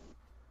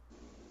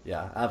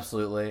 Yeah,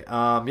 absolutely. It's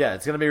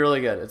going to be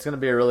really good. It's going to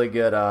be a really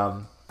good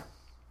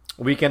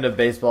weekend of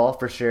baseball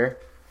for sure.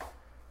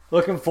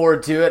 Looking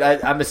forward to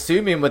it. I'm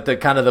assuming with the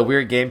kind of the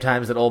weird game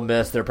times at Ole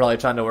Miss, they're probably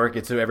trying to work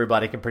it so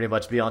everybody can pretty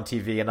much be on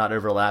TV and not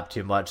overlap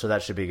too much. So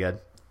that should be good.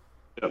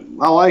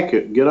 I like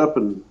it. Get up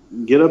and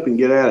get at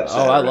it.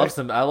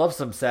 Saturday. I love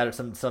some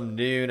Saturday, some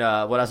noon.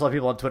 What I saw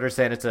people on Twitter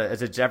saying it's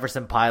a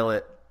Jefferson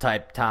Pilot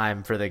type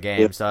time for the game.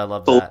 Yeah. So I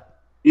love that.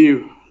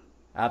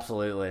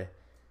 Absolutely.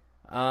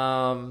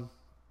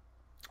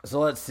 So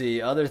let's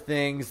see other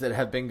things that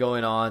have been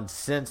going on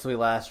since we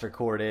last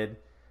recorded.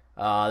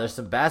 There's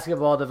some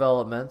basketball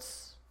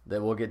developments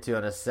that we'll get to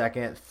in a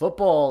second.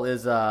 Football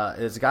is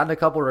gotten a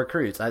couple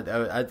recruits.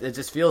 It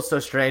just feels so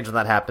strange when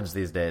that happens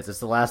these days. It's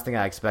the last thing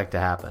I expect to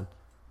happen.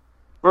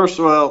 First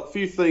of all, a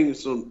few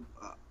things on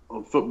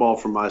football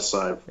from my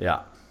side.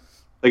 Yeah.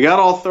 They got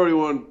all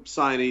 31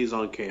 signees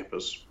on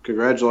campus.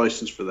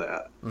 Congratulations for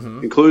that,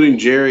 including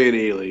Jerry and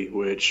Ely,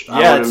 which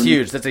it's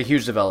huge. That's a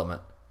huge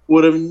development.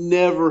 Would have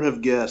never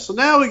have guessed. So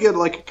now we get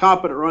like a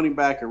competent running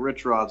back in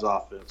Rich Rod's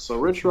offense. So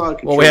Rich Rod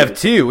can. Well, we have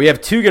two. We have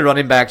two good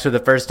running backs for the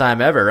first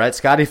time ever, right?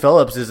 Scotty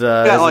Phillips is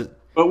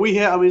but we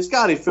have. I mean,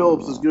 Scotty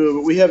Phillips is good,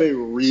 but we have a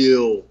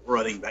real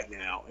running back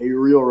now. A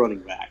real running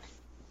back.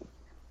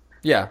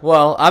 Yeah.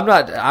 Well, I'm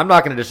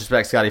not going to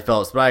disrespect Scotty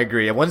Phillips, but I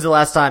agree. When's the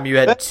last time you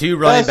had two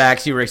running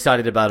backs you were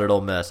excited about at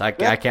Ole Miss? I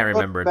can't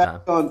remember a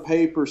time. On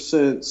paper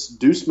since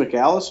Deuce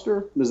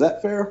McAllister. Is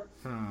that fair?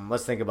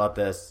 Let's think about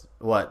this.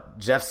 What,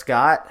 Jeff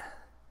Scott?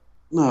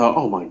 No,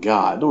 oh my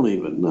God, don't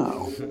even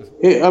know.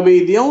 I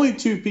mean, the only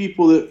two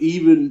people that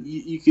even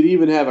you could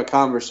even have a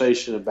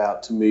conversation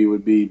about to me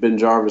would be Ben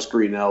Jarvis,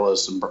 Green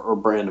Ellis, or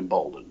Brandon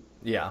Bolden.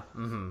 Yeah.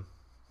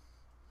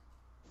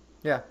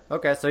 Yeah.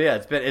 Okay. So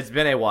yeah, it's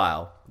been a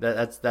while.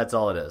 That's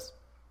all it is.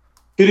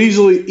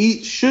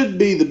 Should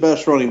be the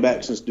best running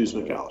back since Deuce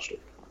McAllister.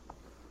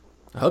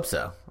 I hope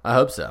so.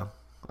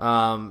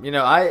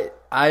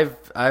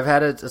 I've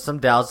had some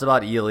doubts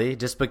about Ely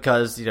just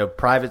because,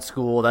 private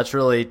school, that's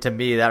really, to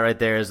me, that right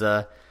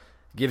there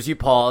gives you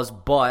pause.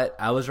 But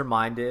I was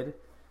reminded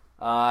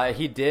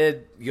he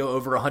did go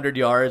over 100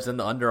 yards in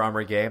the Under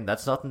Armour game.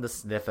 That's nothing to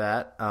sniff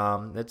at.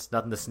 It's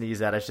nothing to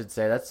sneeze at, I should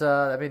say. That's,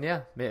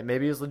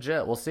 maybe he's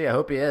legit. We'll see. I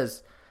hope he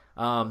is.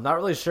 Not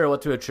really sure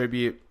what to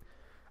attribute.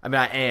 I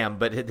mean, I am,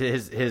 but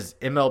his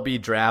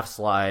MLB draft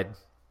slide,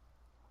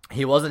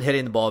 he wasn't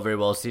hitting the ball very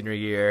well senior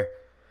year.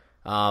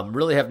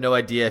 Really have no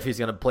idea if he's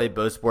going to play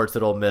both sports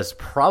at Ole Miss.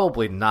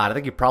 Probably not. I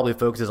think he probably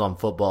focuses on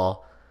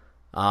football.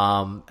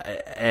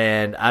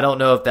 And I don't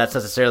know if that's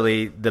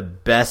necessarily the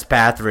best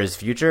path for his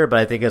future, but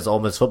I think as an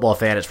Ole Miss football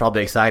fan, it's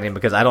probably exciting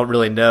because I don't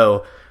really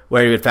know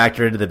where he would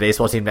factor into the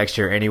baseball team next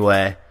year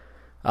anyway.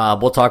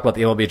 We'll talk about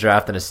the MLB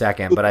draft in a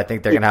second, but I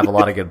think they're going to have a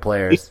lot of good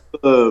players.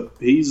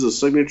 He's a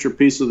signature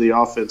piece of the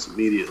offense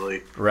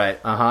immediately. Right.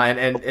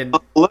 And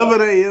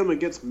 11 a.m.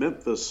 against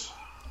Memphis.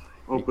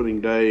 Opening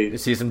day. You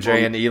see some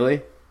Jerry and Ely?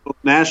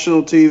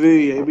 National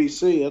TV,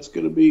 ABC. That's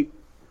going to be.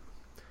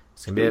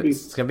 It's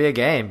gonna be a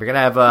game. You're gonna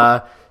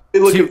have.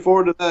 Looking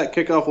forward to that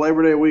kickoff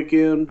Labor Day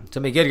weekend. It's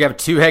gonna be good. You have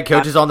two head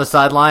coaches on the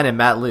sideline and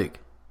Matt Luke.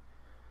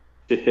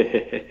 I'm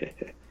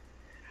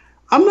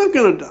not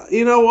gonna.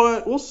 You know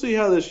what? We'll see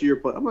how this year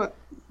plays. I'm not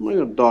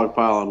gonna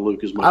dogpile on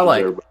Luke as much.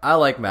 I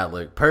like Matt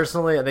Luke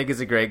personally. I think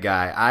he's a great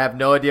guy. I have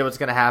no idea what's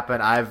gonna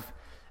happen. I've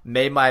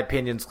made my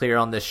opinions clear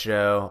on this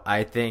show.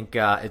 I think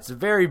it's a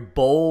very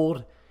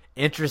bold,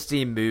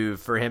 interesting move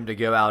for him to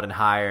go out and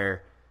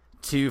hire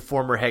two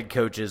former head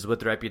coaches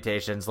with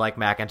reputations like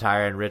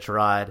McIntyre and Rich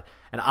Rod.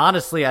 And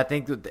honestly, I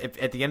think that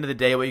at the end of the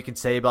day, what you can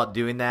say about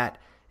doing that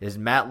is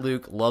Matt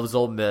Luke loves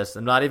Ole Miss.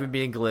 I'm not even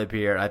being glib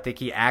here. I think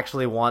he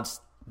actually wants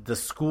the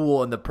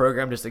school and the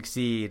program to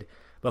succeed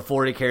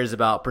before he cares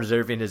about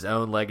preserving his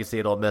own legacy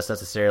at Ole Miss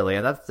necessarily.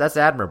 And that's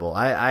admirable.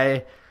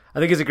 I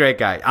think he's a great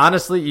guy.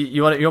 Honestly,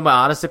 you want my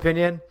honest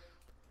opinion?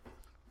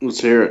 Let's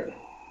hear it.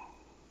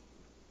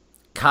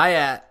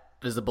 Kayat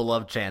is a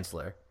beloved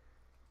chancellor.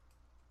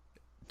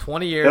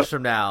 20 years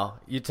from now,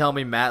 you tell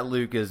me Matt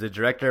Luke is the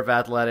director of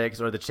athletics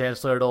or the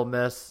chancellor at Ole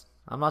Miss,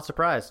 I'm not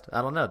surprised.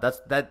 I don't know.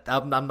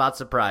 I'm not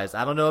surprised.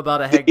 I don't know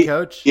about a head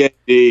coach. Yeah,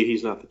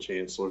 he's not the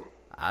chancellor.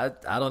 I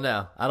don't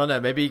know.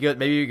 Maybe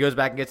he goes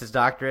back and gets his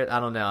doctorate. I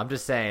don't know. I'm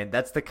just saying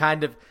that's the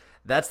kind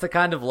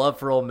of love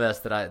for Ole Miss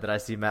that I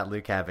see Matt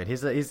Luke having.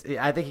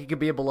 I think he could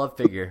be a beloved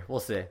figure. We'll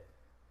see.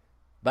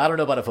 But I don't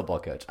know about a football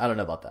coach. I don't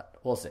know about that.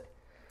 We'll see.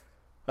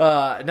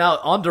 Now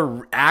on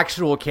to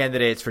actual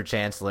candidates for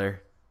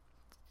chancellor.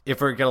 If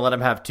we're gonna let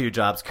him have two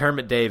jobs,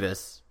 Kermit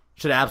Davis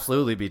should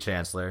absolutely be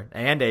chancellor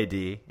and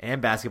AD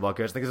and basketball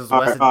coach. I think this is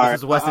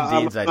Weston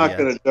Dean's idea. I'm not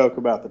going to joke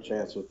about the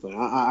chancellor thing.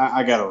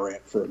 I got to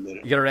rant for a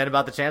minute. You got to rant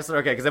about the chancellor?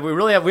 Okay, because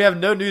we have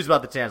no news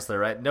about the chancellor,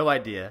 right? No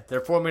idea.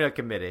 They're forming a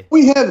committee.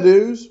 We have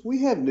news.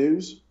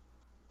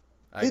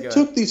 It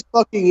took these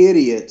fucking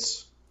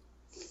idiots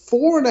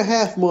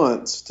 4.5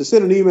 months to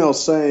send an email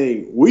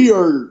saying we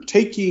are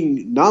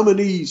taking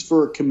nominees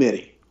for a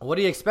committee. What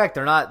do you expect?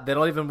 They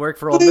don't even work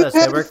for Ole Miss.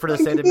 They work for the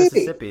state of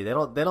Mississippi. They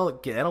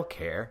don't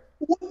care.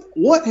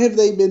 What have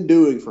they been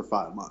doing for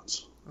 5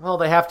 months? Well,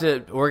 they have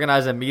to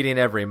organize a meeting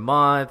every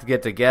month,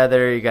 get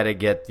together. You got to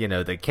get,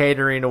 the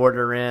catering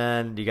order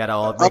in. You got to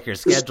all make your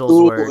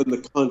schedules work. School in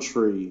the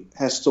country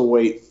has to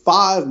wait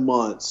 5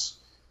 months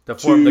to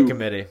form the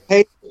committee.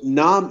 To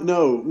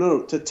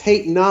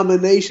take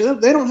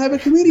nominations. They don't have a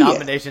committee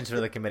Nominations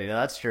for the committee. No,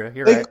 that's true.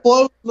 You're right. They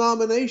close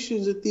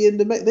nominations at the end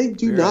of May. They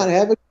do not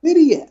have a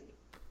committee yet.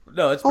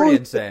 No, it's pretty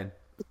insane.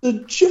 It's a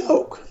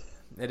joke.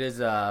 It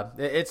is.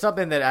 It's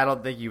something that I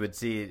don't think you would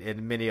see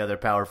in many other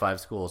Power 5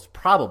 schools.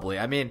 Probably.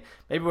 I mean,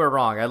 maybe we're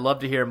wrong. I'd love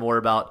to hear more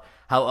about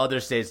how other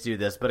states do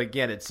this. But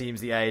again, it seems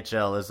the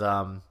IHL is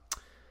a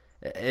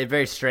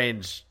very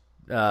strange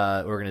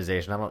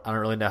organization. I don't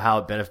really know how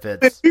it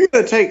benefits. If you're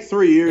going to take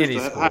 3 years to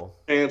have a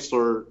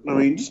chancellor,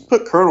 just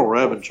put Colonel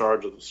Reb in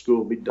charge of the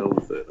school and be done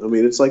with it.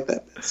 It's like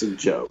that. It's a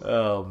joke.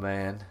 Oh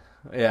man.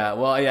 Yeah,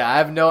 well, I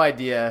have no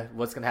idea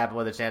what's going to happen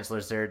with the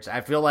chancellor search.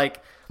 I feel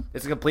like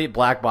it's a complete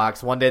black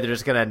box. One day they're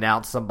just going to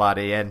announce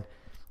somebody, and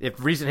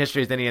if recent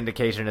history is any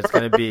indication, it's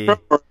going to be.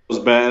 Was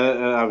bad.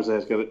 I was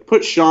asking to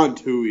put Sean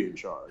Toohey in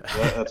charge.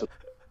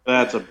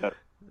 That's a better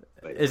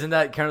thing. Isn't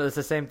that kind of it's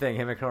the same thing?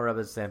 Him and Colonel Reb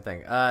is the same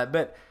thing.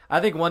 But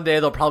I think one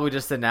day they'll probably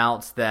just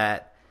announce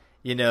that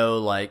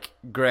like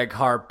Greg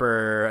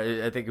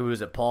Harper. I think who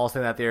was it? Paul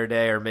saying that the other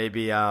day, or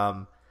maybe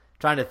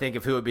trying to think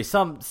of who would be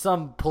some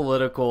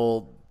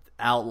political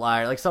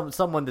outlier, like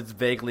someone that's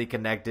vaguely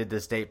connected to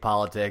state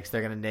politics.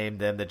 They're going to name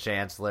them the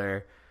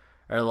chancellor,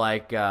 or I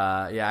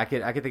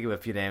could think of a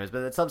few names,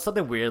 but it's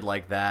something weird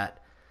like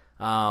that.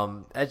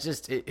 It's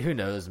just who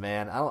knows,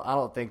 man. I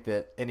don't think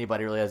that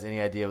anybody really has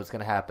any idea what's going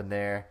to happen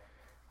there.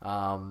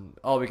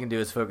 All we can do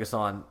is focus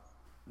on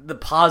the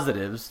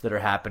positives that are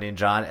happening,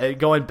 John.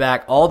 Going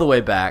back all the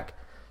way back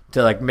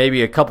to like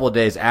maybe a couple of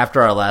days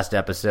after our last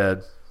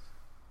episode,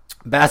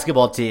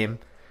 basketball team.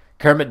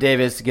 Kermit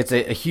Davis gets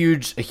a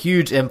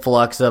huge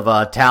influx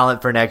of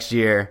talent for next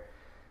year.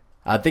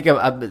 I think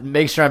I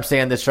make sure I'm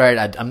saying this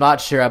right. I'm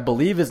not sure. I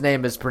believe his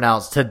name is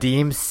pronounced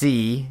Tadim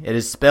C. It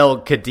is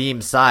spelled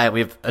Kadeem Sai.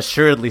 We've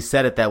assuredly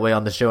said it that way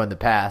on the show in the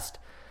past.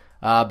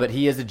 But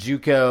he is a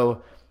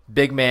JUCO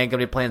big man,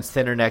 going to be playing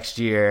center next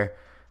year.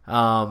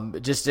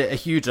 Just a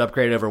huge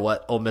upgrade over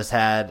what Ole Miss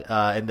had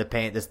in the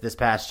paint this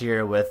past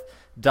year with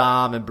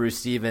Dom and Bruce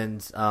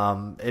Stevens.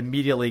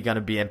 Immediately going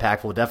to be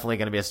impactful. Definitely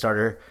going to be a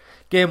starter.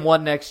 Game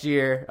 1 next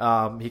year.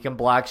 He can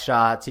block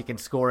shots. He can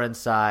score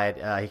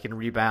inside. He can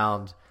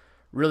rebound.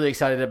 Really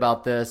excited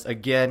about this.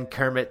 Again,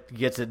 Kermit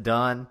gets it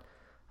done.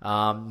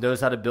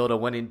 Knows how to build a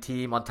winning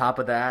team. On top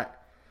of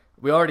that,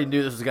 we already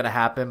knew this was going to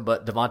happen,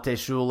 but Devontae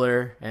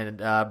Shuler and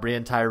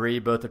Breon Tyree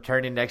both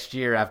returning next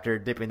year after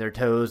dipping their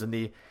toes in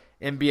the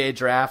NBA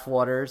draft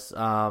waters.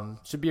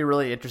 Should be a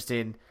really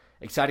interesting,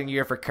 exciting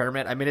year for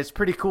Kermit. It's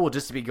pretty cool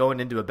just to be going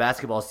into a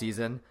basketball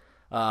season,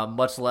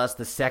 much less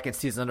the second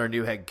season under a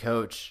new head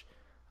coach.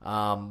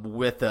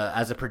 With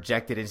as a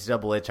projected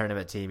NCAA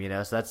tournament team,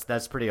 so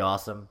that's pretty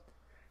awesome.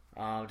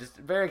 Just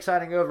very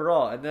exciting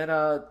overall. And then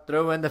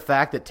throw in the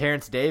fact that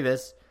Terrence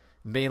Davis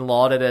being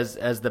lauded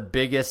as the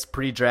biggest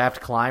pre-draft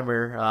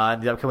climber in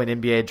the upcoming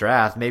NBA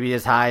draft, maybe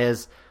as high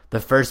as the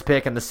first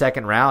pick in the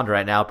second round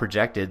right now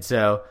projected.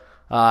 So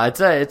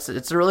it's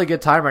a really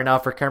good time right now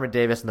for Kermit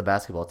Davis and the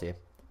basketball team.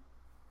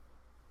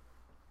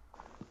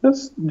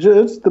 It's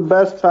the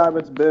best time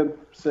it's been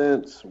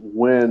since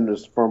when,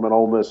 just from an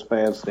Ole Miss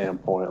fan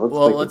standpoint.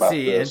 Let's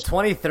see. In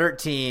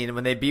 2013,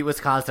 when they beat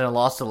Wisconsin and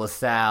lost to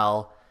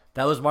LaSalle,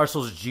 that was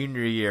Marshall's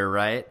junior year,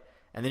 right?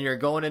 And then you're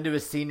going into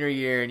his senior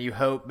year, and you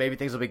hope maybe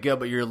things will be good,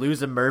 but you're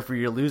losing Murphy,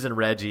 you're losing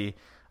Reggie.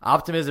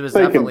 Optimism is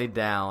definitely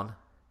down.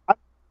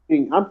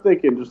 I'm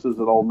thinking just as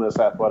an Ole Miss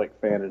athletic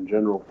fan in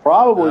general,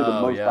 probably the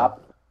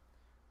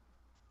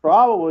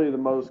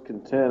most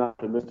content,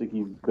 optimistic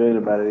you've been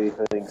about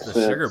anything since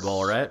the Sugar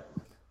Bowl, right?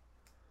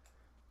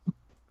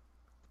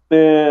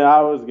 Yeah,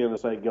 I was going to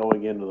say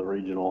going into the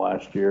regional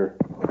last year.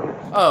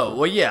 Oh,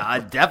 well, yeah,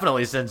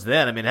 definitely since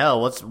then.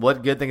 Hell,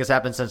 what good thing has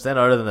happened since then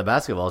other than the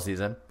basketball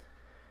season?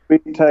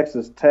 Beat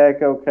Texas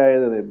Tech, okay.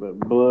 Then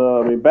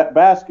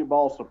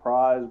basketball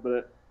surprise,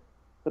 but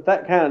but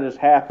that kind of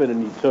just happened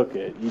and you took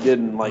it. You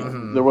didn't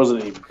there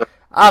wasn't any.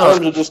 I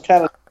don't. Just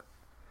kind of.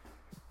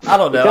 I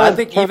don't know. I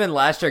think even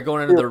last year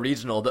going into the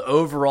regional, the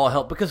overall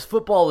help because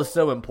football is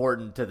so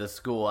important to the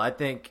school. I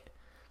think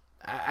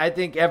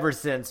ever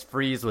since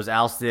Freeze was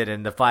ousted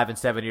and the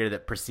 5-7 year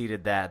that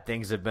preceded that,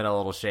 things have been a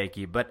little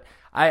shaky. But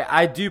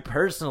I do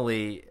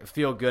personally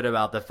feel good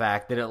about the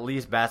fact that at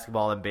least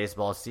basketball and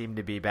baseball seem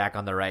to be back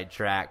on the right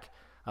track.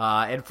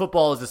 And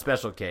football is a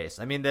special case.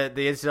 I mean, the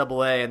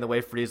NCAA and the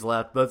way Freeze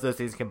left, both those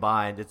things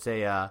combined, it's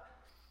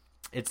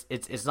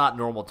not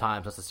normal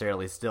times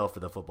necessarily still for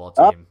the football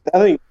team. I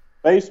think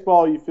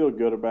baseball you feel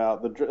good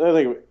about. I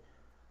think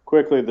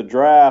quickly the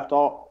draft.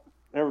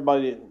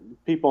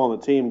 People on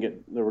the team that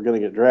were going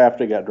to get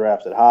drafted got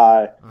drafted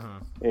high,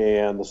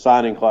 and the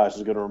signing class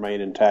is going to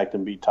remain intact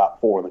and be top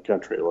 4 in the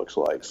country. It looks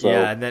like. So,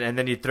 yeah, and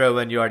then you throw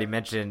in, you already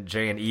mentioned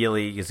Jayan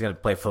Ely is going to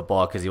play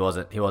football because he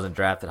wasn't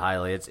drafted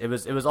highly. It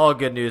was all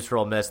good news for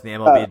Ole Miss in the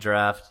MLB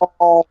draft.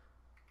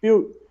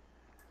 You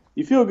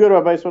feel good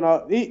about baseball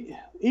now,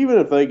 even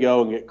if they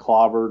go and get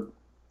clobbered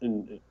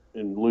and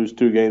lose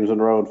 2 games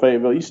in a row in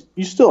Fayetteville,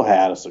 you still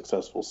had a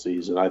successful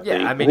season. I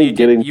think. I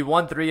mean, you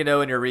won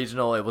 3-0 in your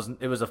regional. It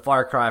was a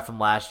far cry from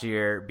last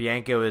year.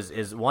 Bianco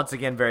is once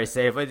again very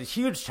safe. It's a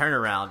huge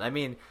turnaround. I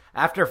mean,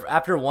 after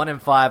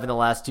 1-5 in the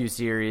last 2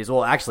 series,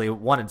 well, actually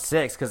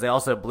 1-6 because they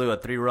also blew a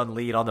 3-run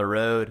lead on the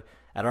road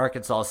at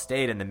Arkansas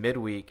State in the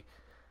midweek.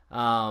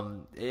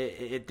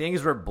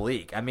 Things were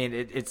bleak. I mean,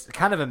 it's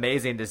kind of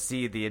amazing to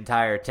see the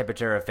entire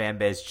Temperatura fan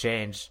base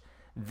change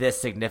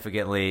this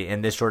significantly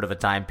in this short of a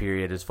time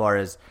period as far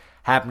as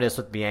happiness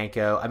with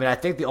Bianco. I mean, I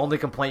think the only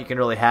complaint you can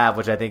really have,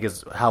 which I think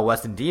is how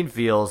Weston Dean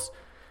feels,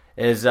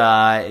 is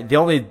the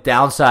only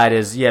downside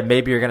is,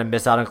 maybe you're going to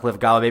miss out on Cliff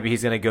Godwin. Maybe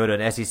he's going to go to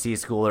an SEC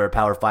school or a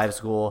Power 5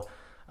 school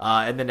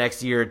in the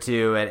next year or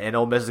two, and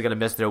Ole Miss is going to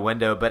miss their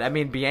window. But, I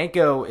mean,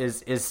 Bianco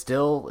is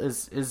still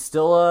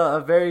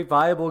a very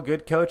viable,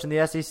 good coach in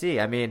the SEC.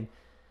 I mean,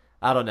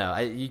 I don't know.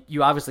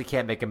 You obviously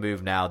can't make a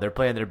move now. They're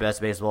playing their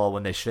best baseball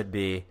when they should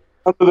be.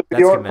 Under the New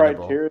York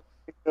criteria,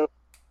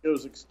 he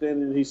was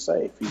extended. He's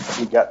safe.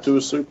 He got to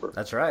a super.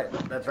 That's right.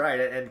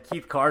 And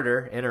Keith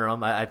Carter,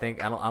 interim. I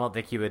don't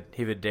think he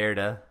would dare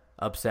to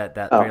upset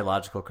that very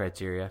logical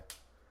criteria.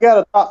 You got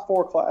a top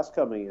 4 class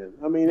coming in.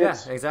 I mean,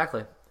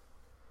 exactly.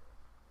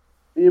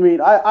 You mean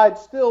I'd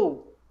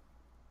still.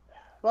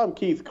 If I'm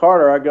Keith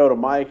Carter, I go to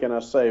Mike and I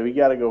say we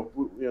got to go.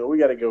 We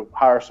got to go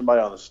hire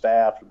somebody on the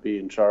staff to be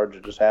in charge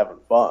of just having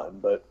fun.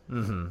 But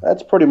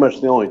that's pretty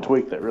much the only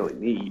tweak they really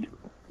need.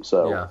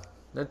 So yeah.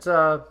 It's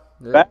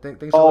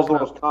basketball is the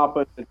most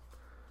competent.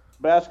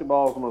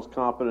 Basketball is the most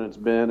competent it's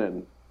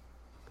been,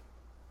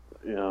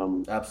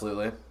 and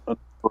absolutely.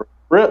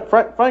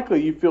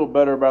 Frankly, you feel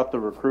better about the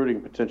recruiting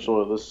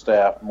potential of this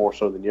staff more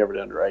so than you ever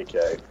did under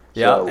AK.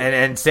 Yeah, so,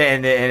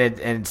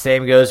 and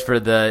same goes for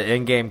the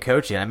in-game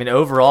coaching. I mean,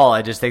 overall,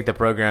 I just think the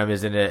program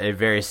is in a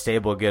very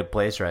stable, good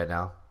place right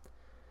now.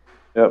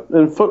 Yep.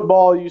 In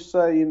football, you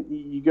say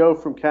you go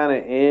from kind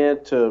of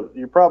to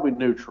you're probably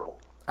neutral.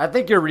 I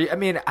think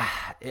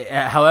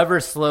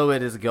however slow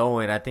it is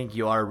going, I think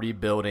you are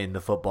rebuilding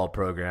the football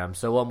program.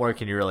 So what more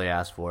can you really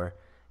ask for?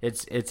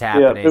 It's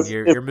happening.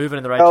 Yeah, you're moving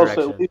in the right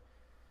direction.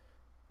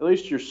 At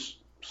least you're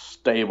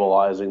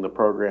stabilizing the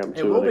program to an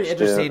extent. It will be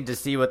interesting to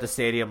see what the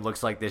stadium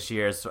looks like this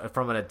year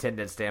from an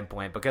attendance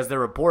standpoint, because the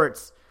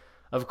reports,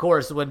 of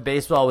course, when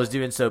baseball was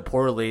doing so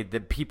poorly, the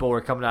people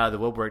were coming out of the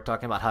woodwork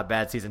talking about how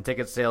bad season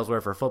ticket sales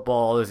were for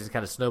football. All those things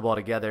kind of snowball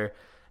together.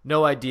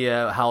 No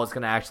idea how it's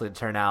going to actually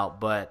turn out,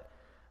 but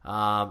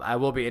I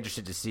will be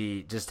interested to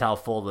see just how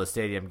full the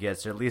stadium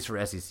gets, or at least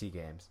for SEC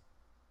games.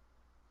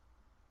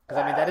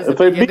 Because, I mean, that is a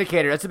big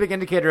indicator. That's a big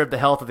indicator of the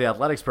health of the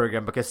athletics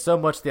program, because so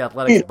much of the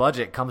athletics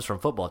budget comes from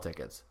football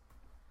tickets.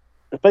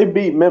 If they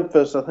beat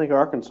Memphis, I think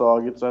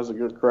Arkansas has a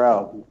good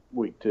crowd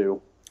week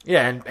 2.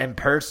 Yeah, and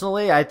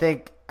personally, I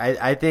think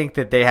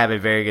that they have a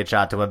very good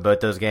shot to win both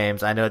those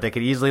games. I know they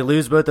could easily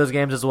lose both those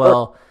games as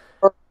well.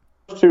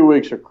 First 2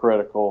 weeks are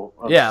critical.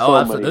 Yeah,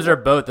 absolutely.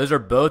 Those are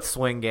both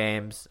swing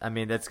games. I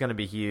mean, that's going to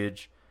be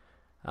huge.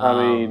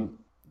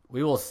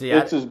 We will see.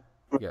 It's as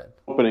good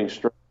opening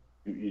stretch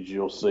as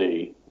you'll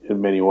see in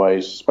many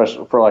ways,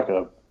 especially for like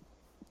a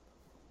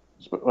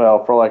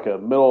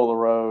middle of the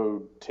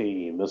road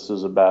team. This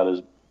is about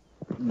as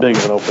big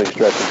of an opening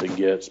stretch as it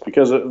gets,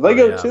 because if they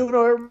go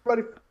 2-0,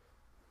 everybody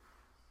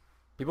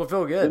people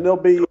feel good. And they'll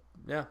be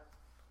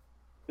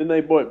Then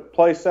they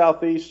play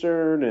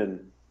Southeastern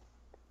and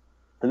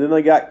then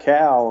they got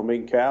Cal. I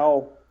mean,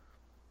 Cal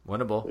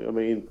winnable. I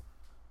mean,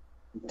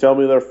 tell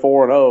me they're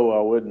 4-0,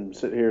 I wouldn't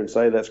sit here and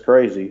say that's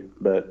crazy,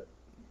 but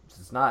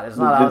it's not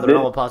out of the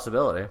realm of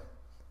possibility.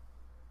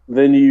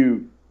 Then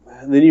you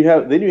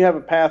have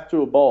a path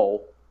to a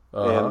bowl,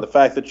 and the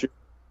fact that you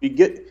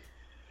get,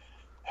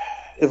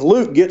 if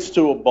Luke gets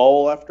to a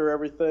bowl after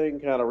everything,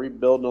 kind of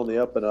rebuilding on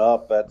the up and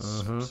up,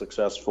 that's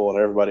successful, and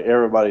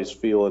everybody's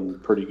feeling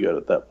pretty good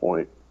at that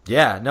point.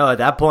 Yeah, no, at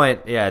that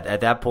point,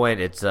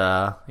 it's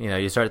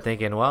you start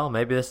thinking, well,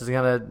 maybe this is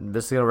gonna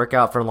work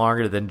out for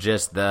longer than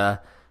just the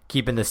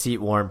keeping the seat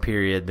warm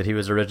period that he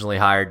was originally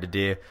hired to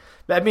do.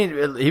 But I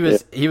mean, he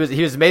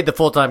was made the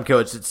full-time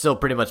coach. It still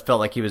pretty much felt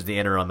like he was the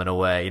interim in a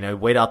way.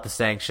 Wait out the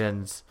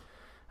sanctions,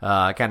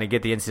 kind of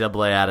get the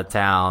NCAA out of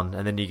town,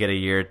 and then you get a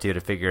year or two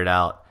to figure it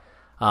out.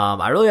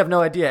 I really have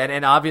no idea.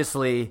 And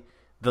obviously,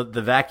 the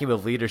vacuum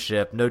of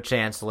leadership, no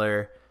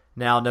chancellor,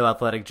 now no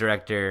athletic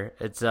director.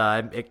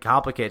 It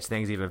complicates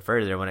things even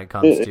further when it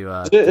comes to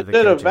the Is it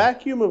a coaching.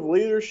 vacuum of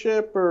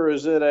leadership, or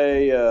is it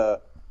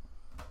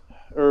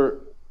or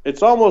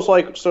it's almost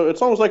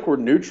like we're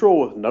neutral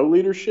with no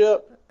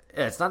leadership?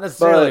 Yeah, it's not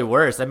necessarily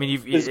worse. I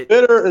mean, is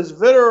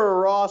Vitter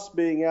or Ross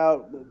being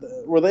out?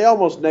 Were they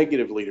almost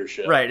negative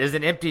leadership? Right, is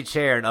an empty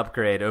chair an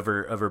upgrade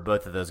over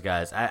both of those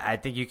guys? I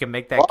think you can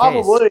make that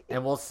Probably. case,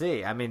 and we'll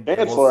see. I mean,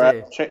 Chancellor,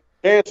 we'll see.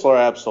 Chancellor,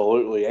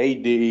 absolutely.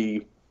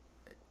 AD,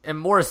 and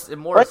more.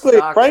 Frankly,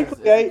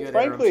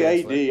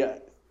 Chancellor.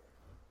 AD.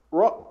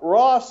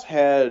 Ross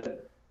had.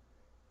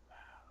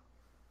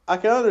 I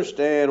can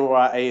understand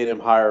why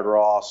A&M hired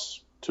Ross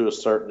to a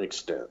certain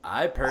extent.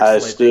 I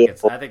personally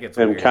think it's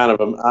weird. Kind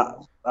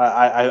of.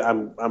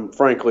 I'm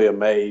frankly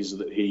amazed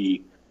that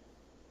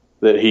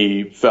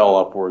he fell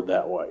upward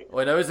that way.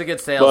 Well, I know he's a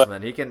good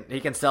salesman. He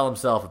can sell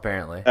himself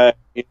apparently.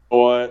 You know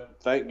what?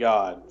 Thank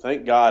God.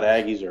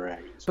 Aggies are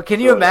Aggies. But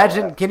can you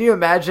imagine? Can you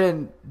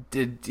imagine?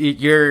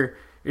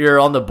 You're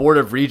on the board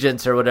of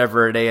regents or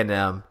whatever at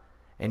A&M,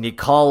 and you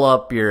call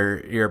up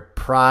your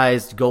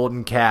prized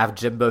golden calf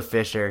Jimbo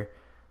Fisher.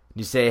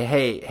 You say,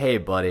 hey,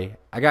 buddy,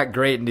 I got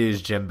great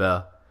news,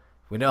 Jimbo.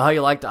 We know how you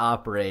like to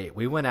operate.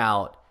 We went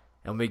out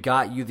and we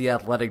got you the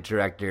athletic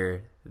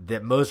director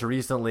that most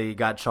recently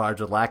got charged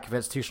with lack of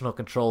institutional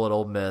control at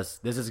Ole Miss.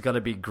 This is going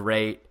to be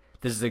great.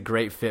 This is a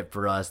great fit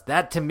for us.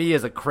 That, to me,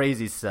 is a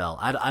crazy sell.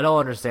 I don't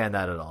understand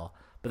that at all.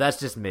 But that's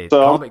just me.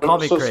 Call me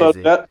crazy. So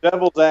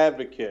devil's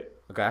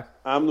advocate. Okay.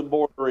 I'm the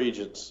board of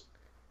regents.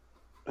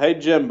 Hey,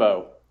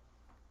 Jimbo,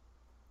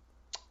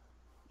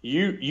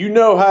 you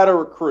know how to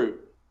recruit.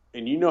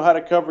 And you know how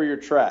to cover your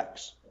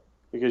tracks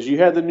because you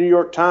had the New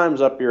York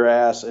Times up your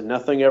ass and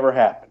nothing ever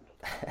happened.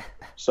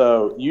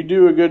 So you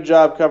do a good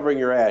job covering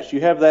your ass.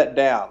 You have that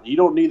down. You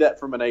don't need that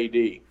from an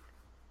AD.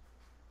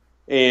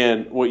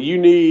 And what you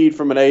need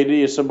from an AD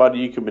is somebody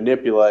you can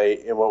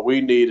manipulate, and what we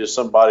need is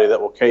somebody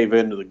that will cave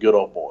into the good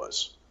old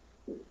boys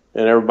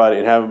and everybody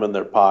and have them in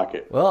their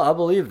pocket. Well, I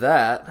believe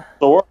that.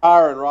 So we're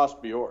hiring Ross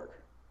Bjork.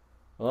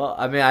 Well,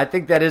 I mean, I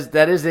think that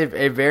is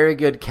a very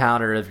good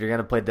counter if you're going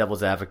to play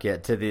devil's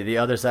advocate to the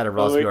other side of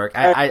Ross Bjork.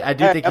 I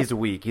do think he's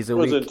weak. He's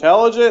weak.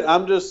 Intelligent.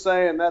 I'm just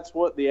saying that's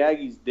what the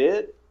Aggies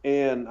did,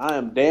 and I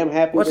am damn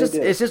happy they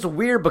did. It's just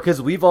weird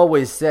because we've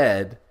always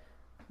said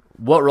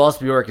what Ross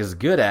Bjork is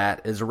good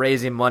at is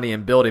raising money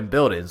and building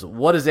buildings.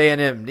 What does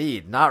A&M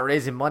need? Not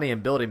raising money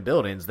and building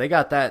buildings. They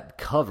got that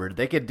covered.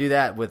 They could do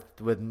that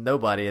with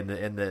nobody in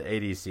the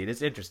AD seat.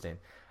 It's interesting.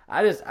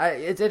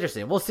 It's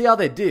interesting. We'll see how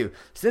they do.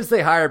 Since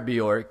they hired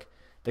Bjork,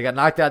 they got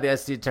knocked out of the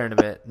SC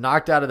tournament,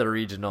 knocked out of the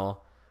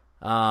regional.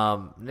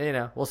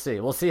 We'll see.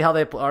 We'll see how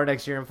they are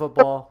next year in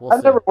football. We'll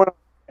see. Never went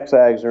on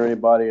Zags or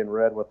anybody and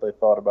read what they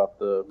thought about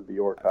the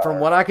Bjork hire. From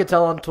what I could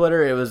tell on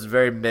Twitter, it was a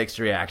very mixed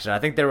reaction. I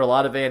think there were a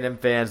lot of A&M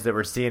fans that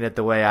were seeing it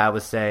the way I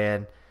was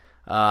saying.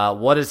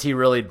 What has he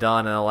really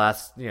done in the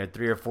last 3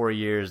 or 4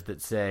 years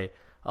that say,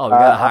 oh, we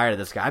got to hire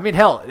this guy? I mean,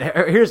 hell,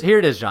 here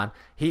it is, John.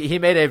 He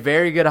made a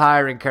very good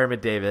hire in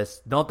Kermit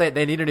Davis. Don't they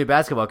need a new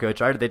basketball coach,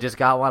 right? They just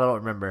got one? I don't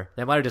remember.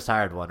 They might have just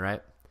hired one,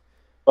 right?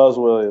 Buzz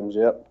Williams,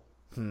 yep.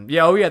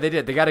 Yeah, they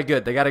did. They got a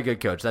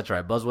good coach. That's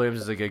right. Buzz Williams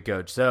is a good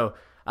coach. So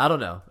I don't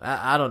know.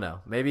 I don't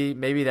know.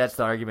 Maybe that's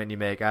the argument you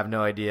make. I have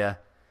no idea.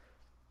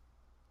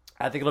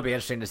 I think it'll be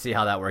interesting to see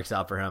how that works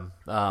out for him.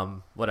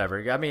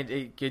 Whatever. I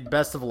mean,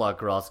 best of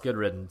luck, Ross. Good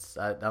riddance.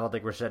 I don't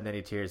think we're shedding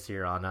any tears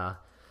here on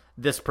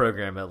this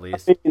program, at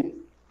least. I mean,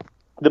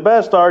 the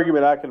best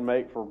argument I can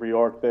make for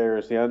Bjork there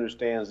is he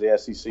understands the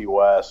SEC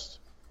West.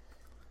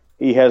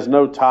 He has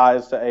no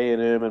ties to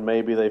A&M, and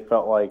maybe they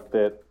felt like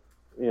that.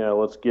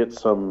 Let's get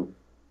some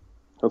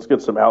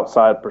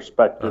outside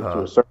perspective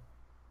to a certain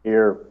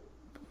here.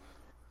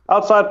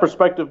 Outside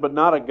perspective, but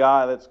not a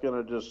guy that's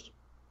going to just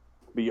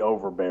be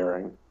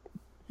overbearing.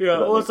 Yeah,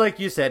 well, it's like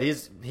you said.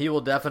 He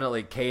will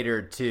definitely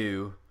cater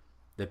to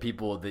the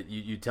people that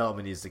you tell him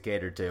he needs to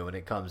cater to when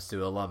it comes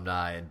to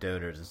alumni and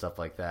donors and stuff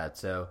like that.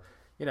 So,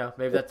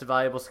 maybe that's a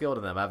valuable skill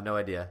to them. I have no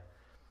idea.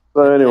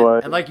 So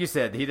anyway. And like you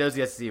said, he knows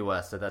the SEC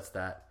West, so that's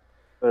that.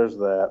 There's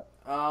that.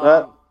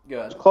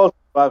 Good. It's close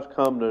I've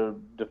come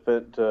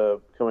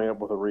to coming up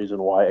with a reason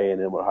why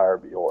A&M would hire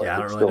Bjork. Yeah, I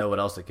don't really know what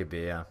else it could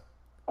be, yeah.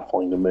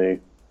 Baffling to me.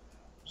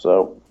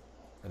 So.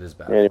 It is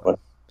bad. Anyway.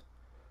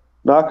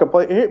 Not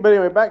complete. But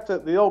anyway, back to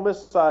the Ole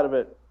Miss side of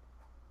it.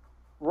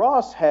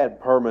 Ross had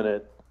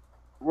permanent,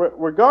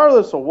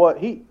 regardless of what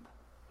he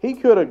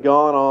could have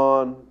gone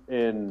on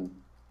and,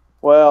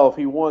 well, if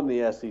he won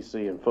the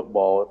SEC in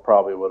football, it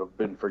probably would have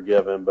been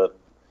forgiven. But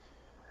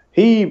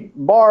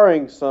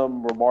barring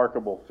some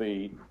remarkable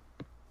feat,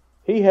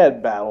 he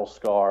had battle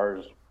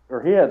scars,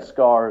 or he had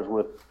scars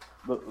with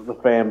the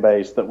fan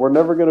base that were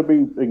never going to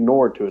be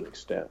ignored to an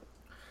extent.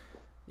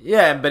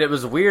 Yeah, but it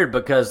was weird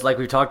because, like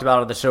we talked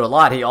about on the show a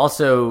lot, he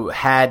also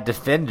had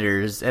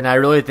defenders, and I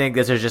really think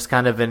this is just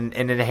kind of an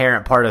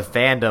inherent part of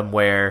fandom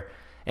where,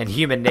 and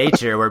human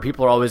nature, where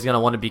people are always going to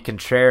want to be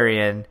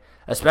contrarian,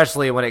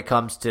 especially when it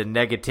comes to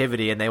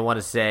negativity, and they want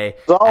to say,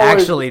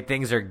 actually,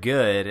 things are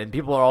good, and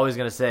people are always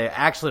going to say,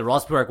 actually,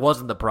 Ross Bjork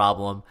wasn't the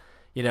problem.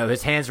 You know,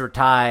 his hands were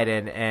tied,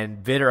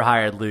 and Vitter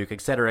hired Luke,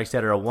 et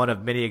cetera, one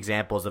of many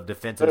examples of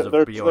defenses of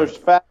Bjork. There's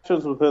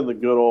factions within the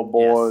good old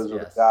boys, or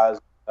the guys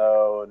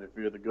know, and if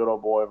you're the good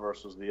old boy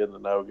versus the in the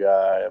know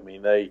guy, I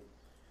mean,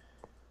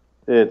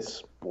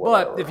 it's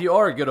whatever. But if you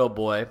are a good old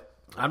boy,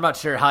 I'm not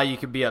sure how you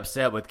can be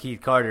upset with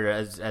Keith Carter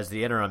as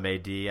the interim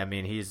AD. I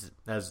mean, he's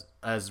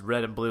as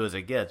red and blue as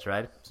it gets,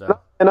 right? So,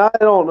 and I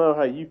don't know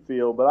how you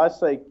feel, but I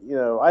say,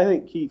 I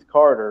think Keith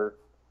Carter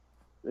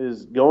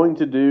is going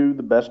to do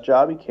the best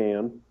job he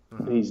can.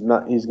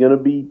 Mm-hmm. He's going to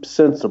be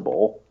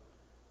sensible.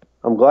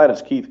 I'm glad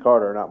it's Keith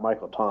Carter, not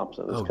Michael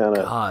Thompson. It's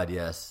God,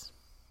 yes.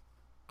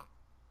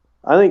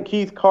 I think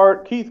Keith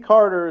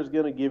Carter is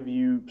going to give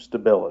you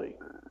stability.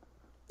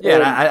 Yeah,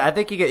 and I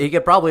think he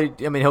could probably.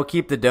 I mean, he'll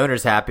keep the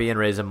donors happy and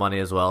raise them money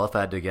as well, if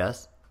I had to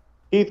guess.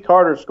 Keith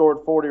Carter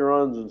scored 40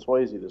 runs in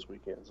Swayze this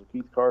weekend, so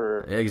Keith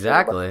Carter.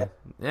 Exactly.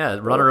 Yeah,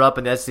 runner up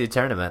in the SEC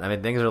tournament. I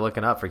mean, things are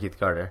looking up for Keith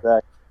Carter.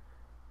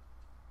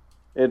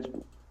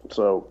 Exactly.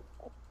 So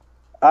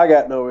I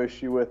got no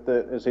issue with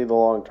it. Is he the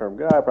long-term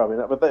guy? Probably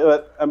not.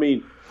 But I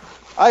mean,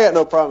 I got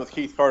no problem with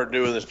Keith Carter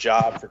doing this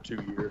job for 2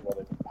 years. Let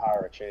him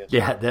hire a chance.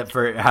 Yeah, that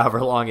for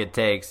however long it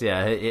takes.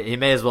 Yeah, he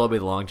may as well be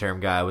the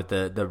long-term guy with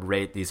the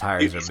rate these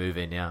hires are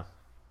moving. Yeah.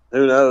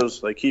 Who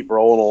knows? They keep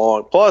rolling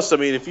along. Plus, I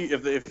mean,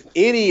 if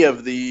any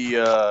of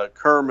the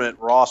Kermit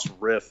Ross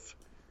Riff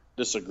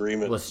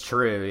disagreement was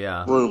true,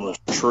 yeah, rumors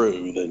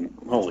true, then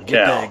holy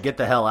cow, get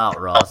the hell out,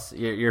 Ross.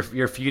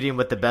 You're feuding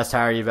with the best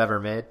hire you've ever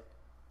made.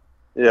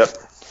 Yep.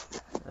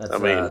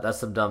 That's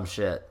some dumb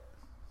shit.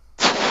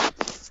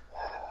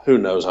 Who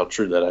knows how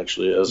true that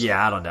actually is?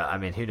 Yeah, I don't know. I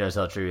mean, who knows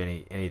how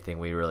true anything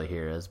we really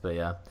hear is? But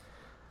yeah.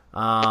 Yeah.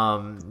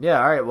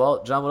 All right.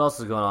 Well, John, what else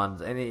is going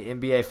on? Any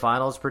NBA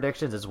Finals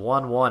predictions? It's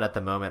 1-1 at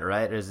the moment,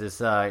 right? Is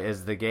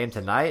the game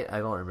tonight? I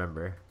don't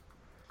remember.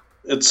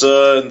 It's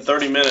in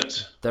 30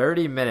 minutes.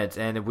 30 minutes,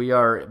 and we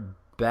are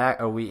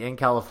back. Are we in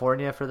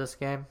California for this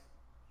game?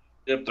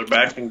 Yep, they're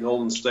back in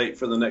Golden State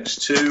for the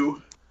next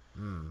two.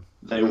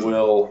 They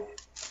will.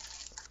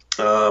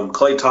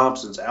 Klay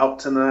Thompson's out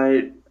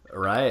tonight.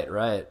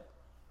 Right.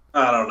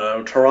 I don't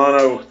know.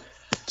 Toronto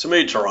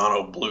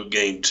blew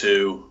game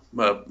two.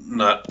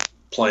 Not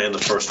playing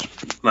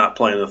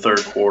the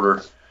third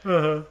quarter.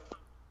 Uh-huh.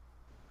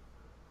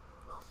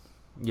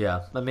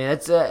 Yeah, I mean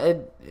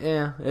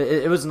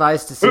it was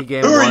nice to see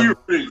game one. Who are you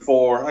rooting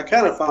for? I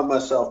kind of find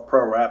myself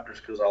pro Raptors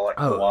because I like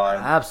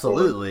Kawhi.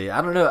 Absolutely.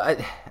 I don't know.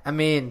 I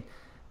mean,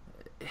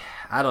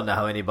 I don't know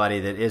how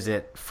anybody that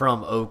isn't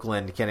from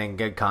Oakland can in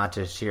good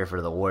conscience cheer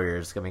for the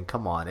Warriors. I mean,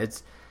 come on.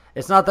 It's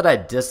not that I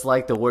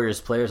dislike the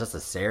Warriors players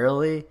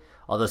necessarily,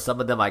 although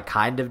some of them I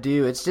kind of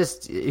do. It's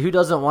just who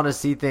doesn't want to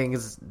see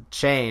things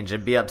change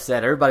and be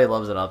upset? Everybody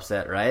loves an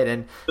upset, right?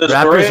 And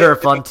Raptors are a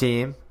fun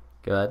team.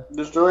 Go ahead.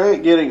 Does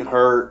Durant getting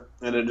hurt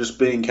and it just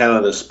being kind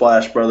of the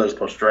Splash Brothers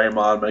plus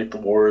Draymond make the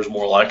Warriors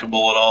more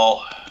likable at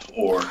all?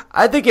 Or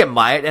I think it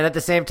might, and at the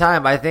same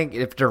time, I think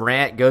if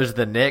Durant goes to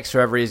the Knicks,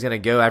 wherever he's going to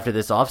go after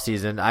this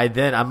offseason,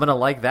 I'm going to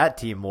like that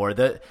team more.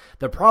 The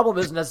problem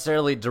isn't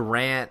necessarily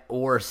Durant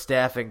or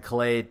Steph and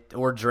Klay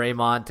or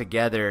Draymond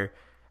together,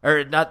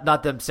 or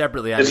not them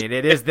separately. I mean,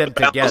 it is them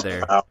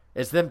together.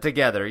 It's them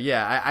together.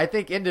 Yeah, I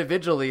think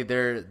individually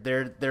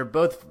they're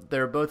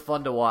both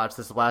fun to watch.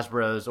 The Splash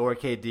Bros or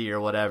KD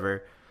or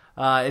whatever.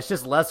 It's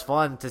just less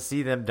fun to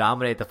see them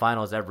dominate the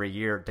finals every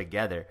year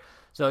together.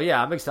 So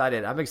yeah, I'm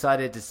excited. I'm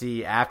excited to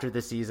see after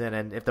the season,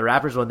 and if the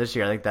Raptors win this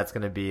year, I think that's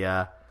going to be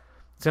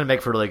it's going to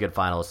make for really good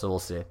finals. So we'll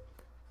see.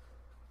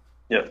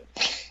 Yeah,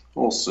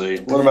 we'll see.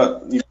 What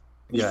about you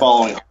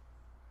following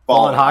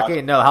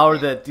hockey? No. How are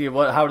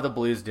the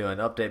Blues doing?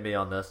 Update me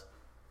on this.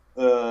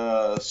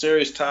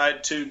 Series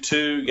tied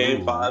 2-2.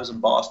 Game 5's in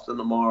Boston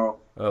tomorrow.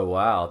 Oh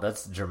wow,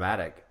 that's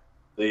dramatic.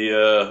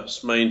 The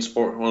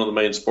one of the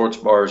main sports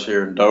bars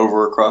here in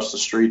Dover, across the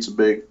street's a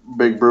big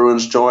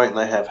Bruins joint, and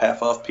they have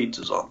half off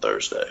pizzas on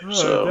Thursday.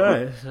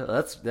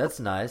 That's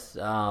nice.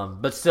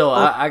 But still,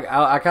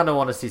 I kind of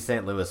want to see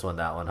St. Louis win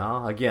that one,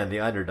 huh? Again,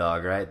 the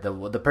underdog, right?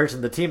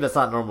 The team that's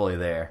not normally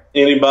there.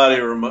 Anybody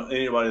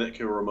that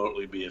can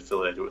remotely be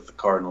affiliated with the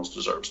Cardinals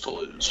deserves to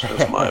lose.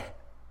 That's my.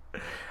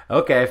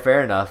 Okay,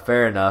 fair enough.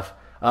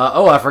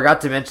 I forgot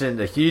to mention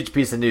a huge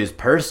piece of news.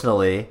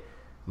 Personally,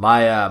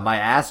 my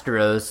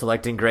Astros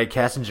selecting Greg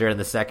Kessinger in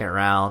the second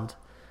round.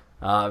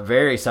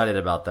 Very excited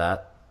about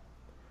that.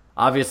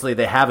 Obviously,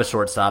 they have a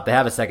shortstop. They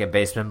have a second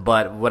baseman.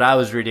 But what I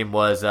was reading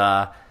was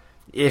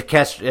if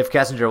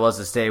Kessinger was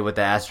to stay with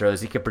the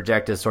Astros, he could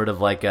project as sort of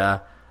like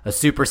a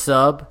super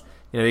sub.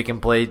 You know, he can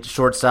play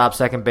shortstop,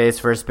 second base,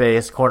 first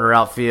base, corner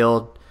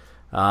outfield.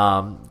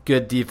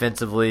 Good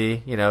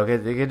defensively, you know,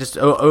 just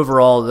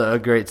overall a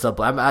great sub.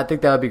 I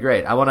think that would be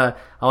great. I want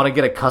to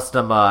get a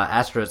custom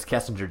Astros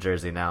Kessinger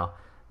jersey now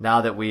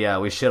now that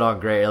we shit on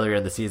Gray earlier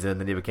in the season, and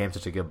then he became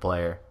such a good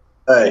player.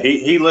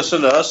 He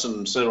listened to us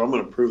and said, "I'm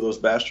going to prove those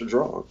bastards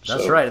wrong."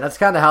 That's right. And that's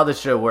kind of how this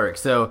show works.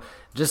 So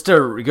just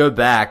to go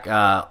back,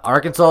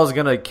 Arkansas is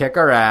going to kick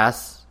our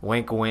ass.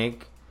 Wink,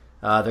 wink.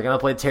 They're going to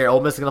play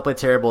Ole Miss is going to play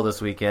terrible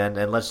this weekend,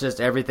 and let's just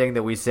everything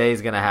that we say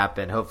is going to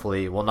happen.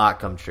 Hopefully, will not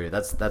come true.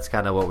 That's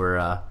kind of what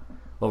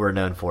we're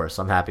known for.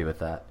 So I'm happy with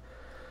that.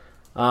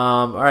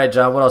 All right,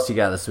 John. What else you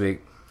got this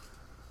week?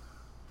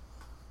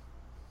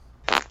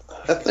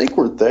 I think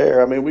we're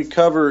there. I mean, we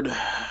covered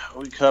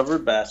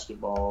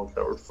basketball, we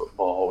covered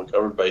football, we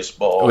covered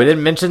baseball. We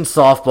didn't mention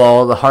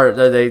softball.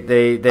 They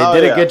did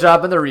a good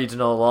job in the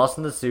regional, lost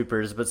in the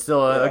supers, but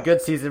still a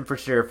good season for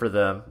sure for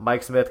them.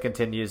 Mike Smith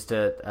continues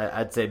to,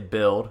 I'd say,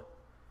 build.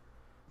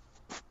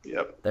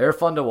 Yep, they're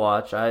fun to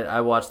watch.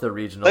 I watched the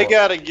regional. They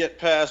got to get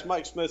past.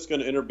 Mike Smith's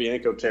going to enter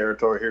Bianco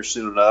territory here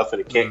soon enough,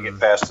 and he can't get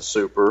past the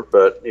super.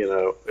 But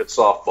it's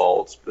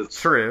softball. It's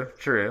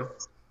true.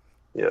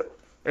 Yep.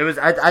 It was.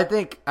 I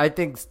think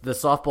the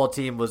softball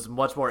team was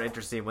much more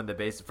interesting when the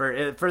base for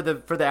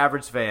the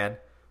average fan,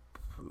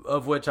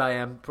 of which I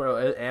am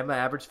an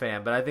average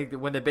fan. But I think that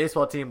when the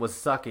baseball team was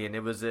sucking,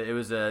 it was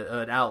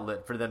an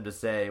outlet for them to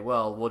say,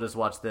 "Well, we'll just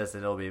watch this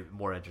and it'll be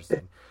more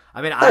interesting."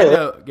 I mean, I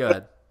know. Go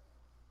ahead.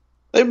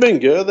 They've been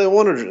good. They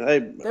won. They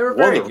were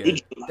very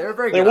good. They were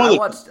very good.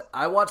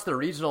 I watched the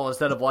regional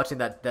instead of watching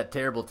that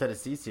terrible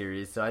Tennessee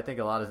series. So I think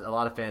a lot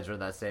of fans are in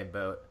that same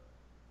boat.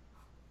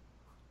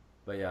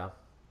 But yeah.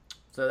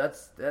 So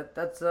that's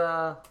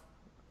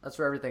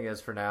where everything is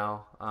for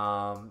now.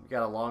 You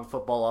got a long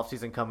football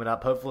offseason coming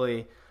up.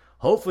 Hopefully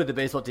the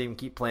baseball team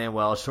keep playing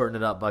well, shorten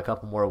it up by a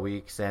couple more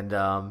weeks, and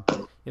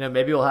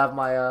maybe we'll have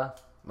my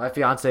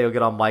fiance will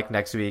get on Mike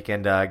next week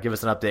and give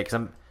us an update. Because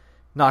I'm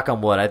knock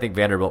on wood, I think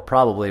Vanderbilt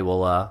probably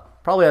will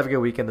have a good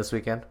weekend this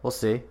weekend. We'll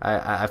see.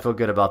 I feel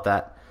good about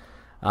that.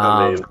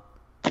 I mean,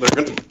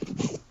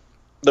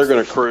 they're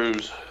gonna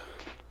cruise.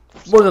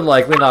 More than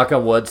likely, knock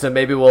on wood. So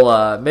maybe we'll,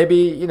 who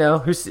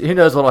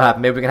knows what'll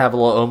happen. Maybe we can have a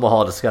little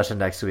Omaha discussion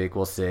next week.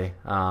 We'll see.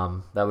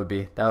 That would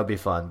be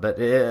fun. But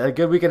a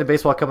good weekend of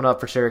baseball coming up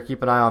for sure.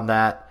 Keep an eye on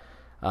that.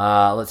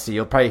 Let's see.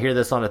 You'll probably hear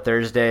this on a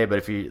Thursday, but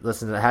if you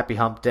listen to the Happy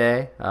Hump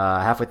Day,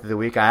 halfway through the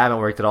week, I haven't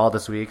worked at all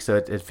this week, so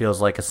it feels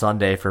like a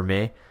Sunday for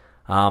me.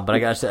 But I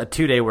got a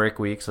 2-day work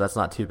week, so that's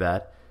not too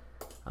bad.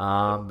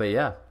 But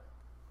yeah,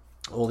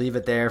 we'll leave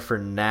it there for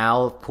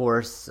now. Of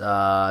course,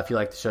 if you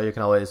like the show, you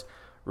can always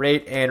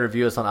rate and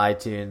review us on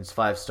iTunes.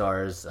 5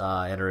 stars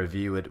and a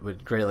review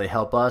would greatly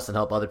help us and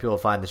help other people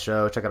find the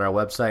show. Check out our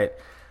website,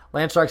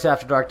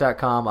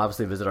 landsharksafterdark.com.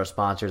 Obviously, visit our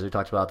sponsors we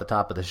talked about at the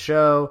top of the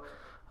show.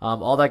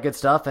 All that good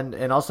stuff.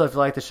 And also, if you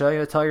like the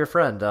show, tell your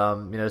friend.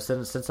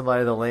 Send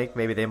somebody the link.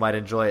 Maybe they might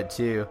enjoy it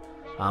too.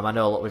 I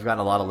know we've gotten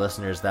a lot of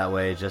listeners that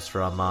way just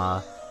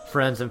from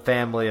friends and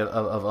family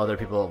of other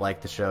people that like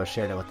the show,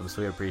 sharing it with them.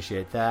 So we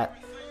appreciate that.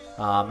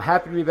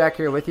 Happy to be back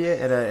here with you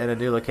in a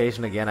new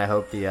location again. I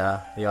hope the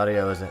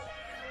audio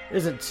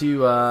isn't too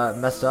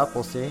messed up.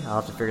 We'll see.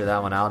 I'll have to figure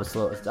that one out. I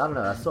don't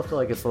know. I still feel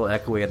like it's a little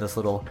echoey in this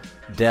little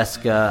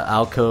desk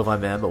alcove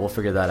I'm in, but we'll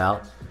figure that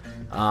out.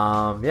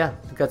 I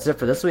think that's it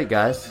for this week,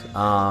 guys.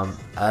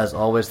 As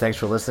always, thanks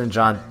for listening.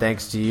 John,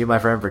 thanks to you, my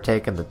friend, for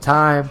taking the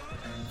time.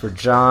 For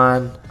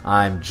John,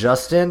 I'm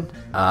Justin.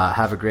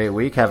 Have a great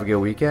week. Have a good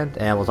weekend,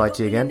 and we'll talk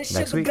to you again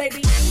next week.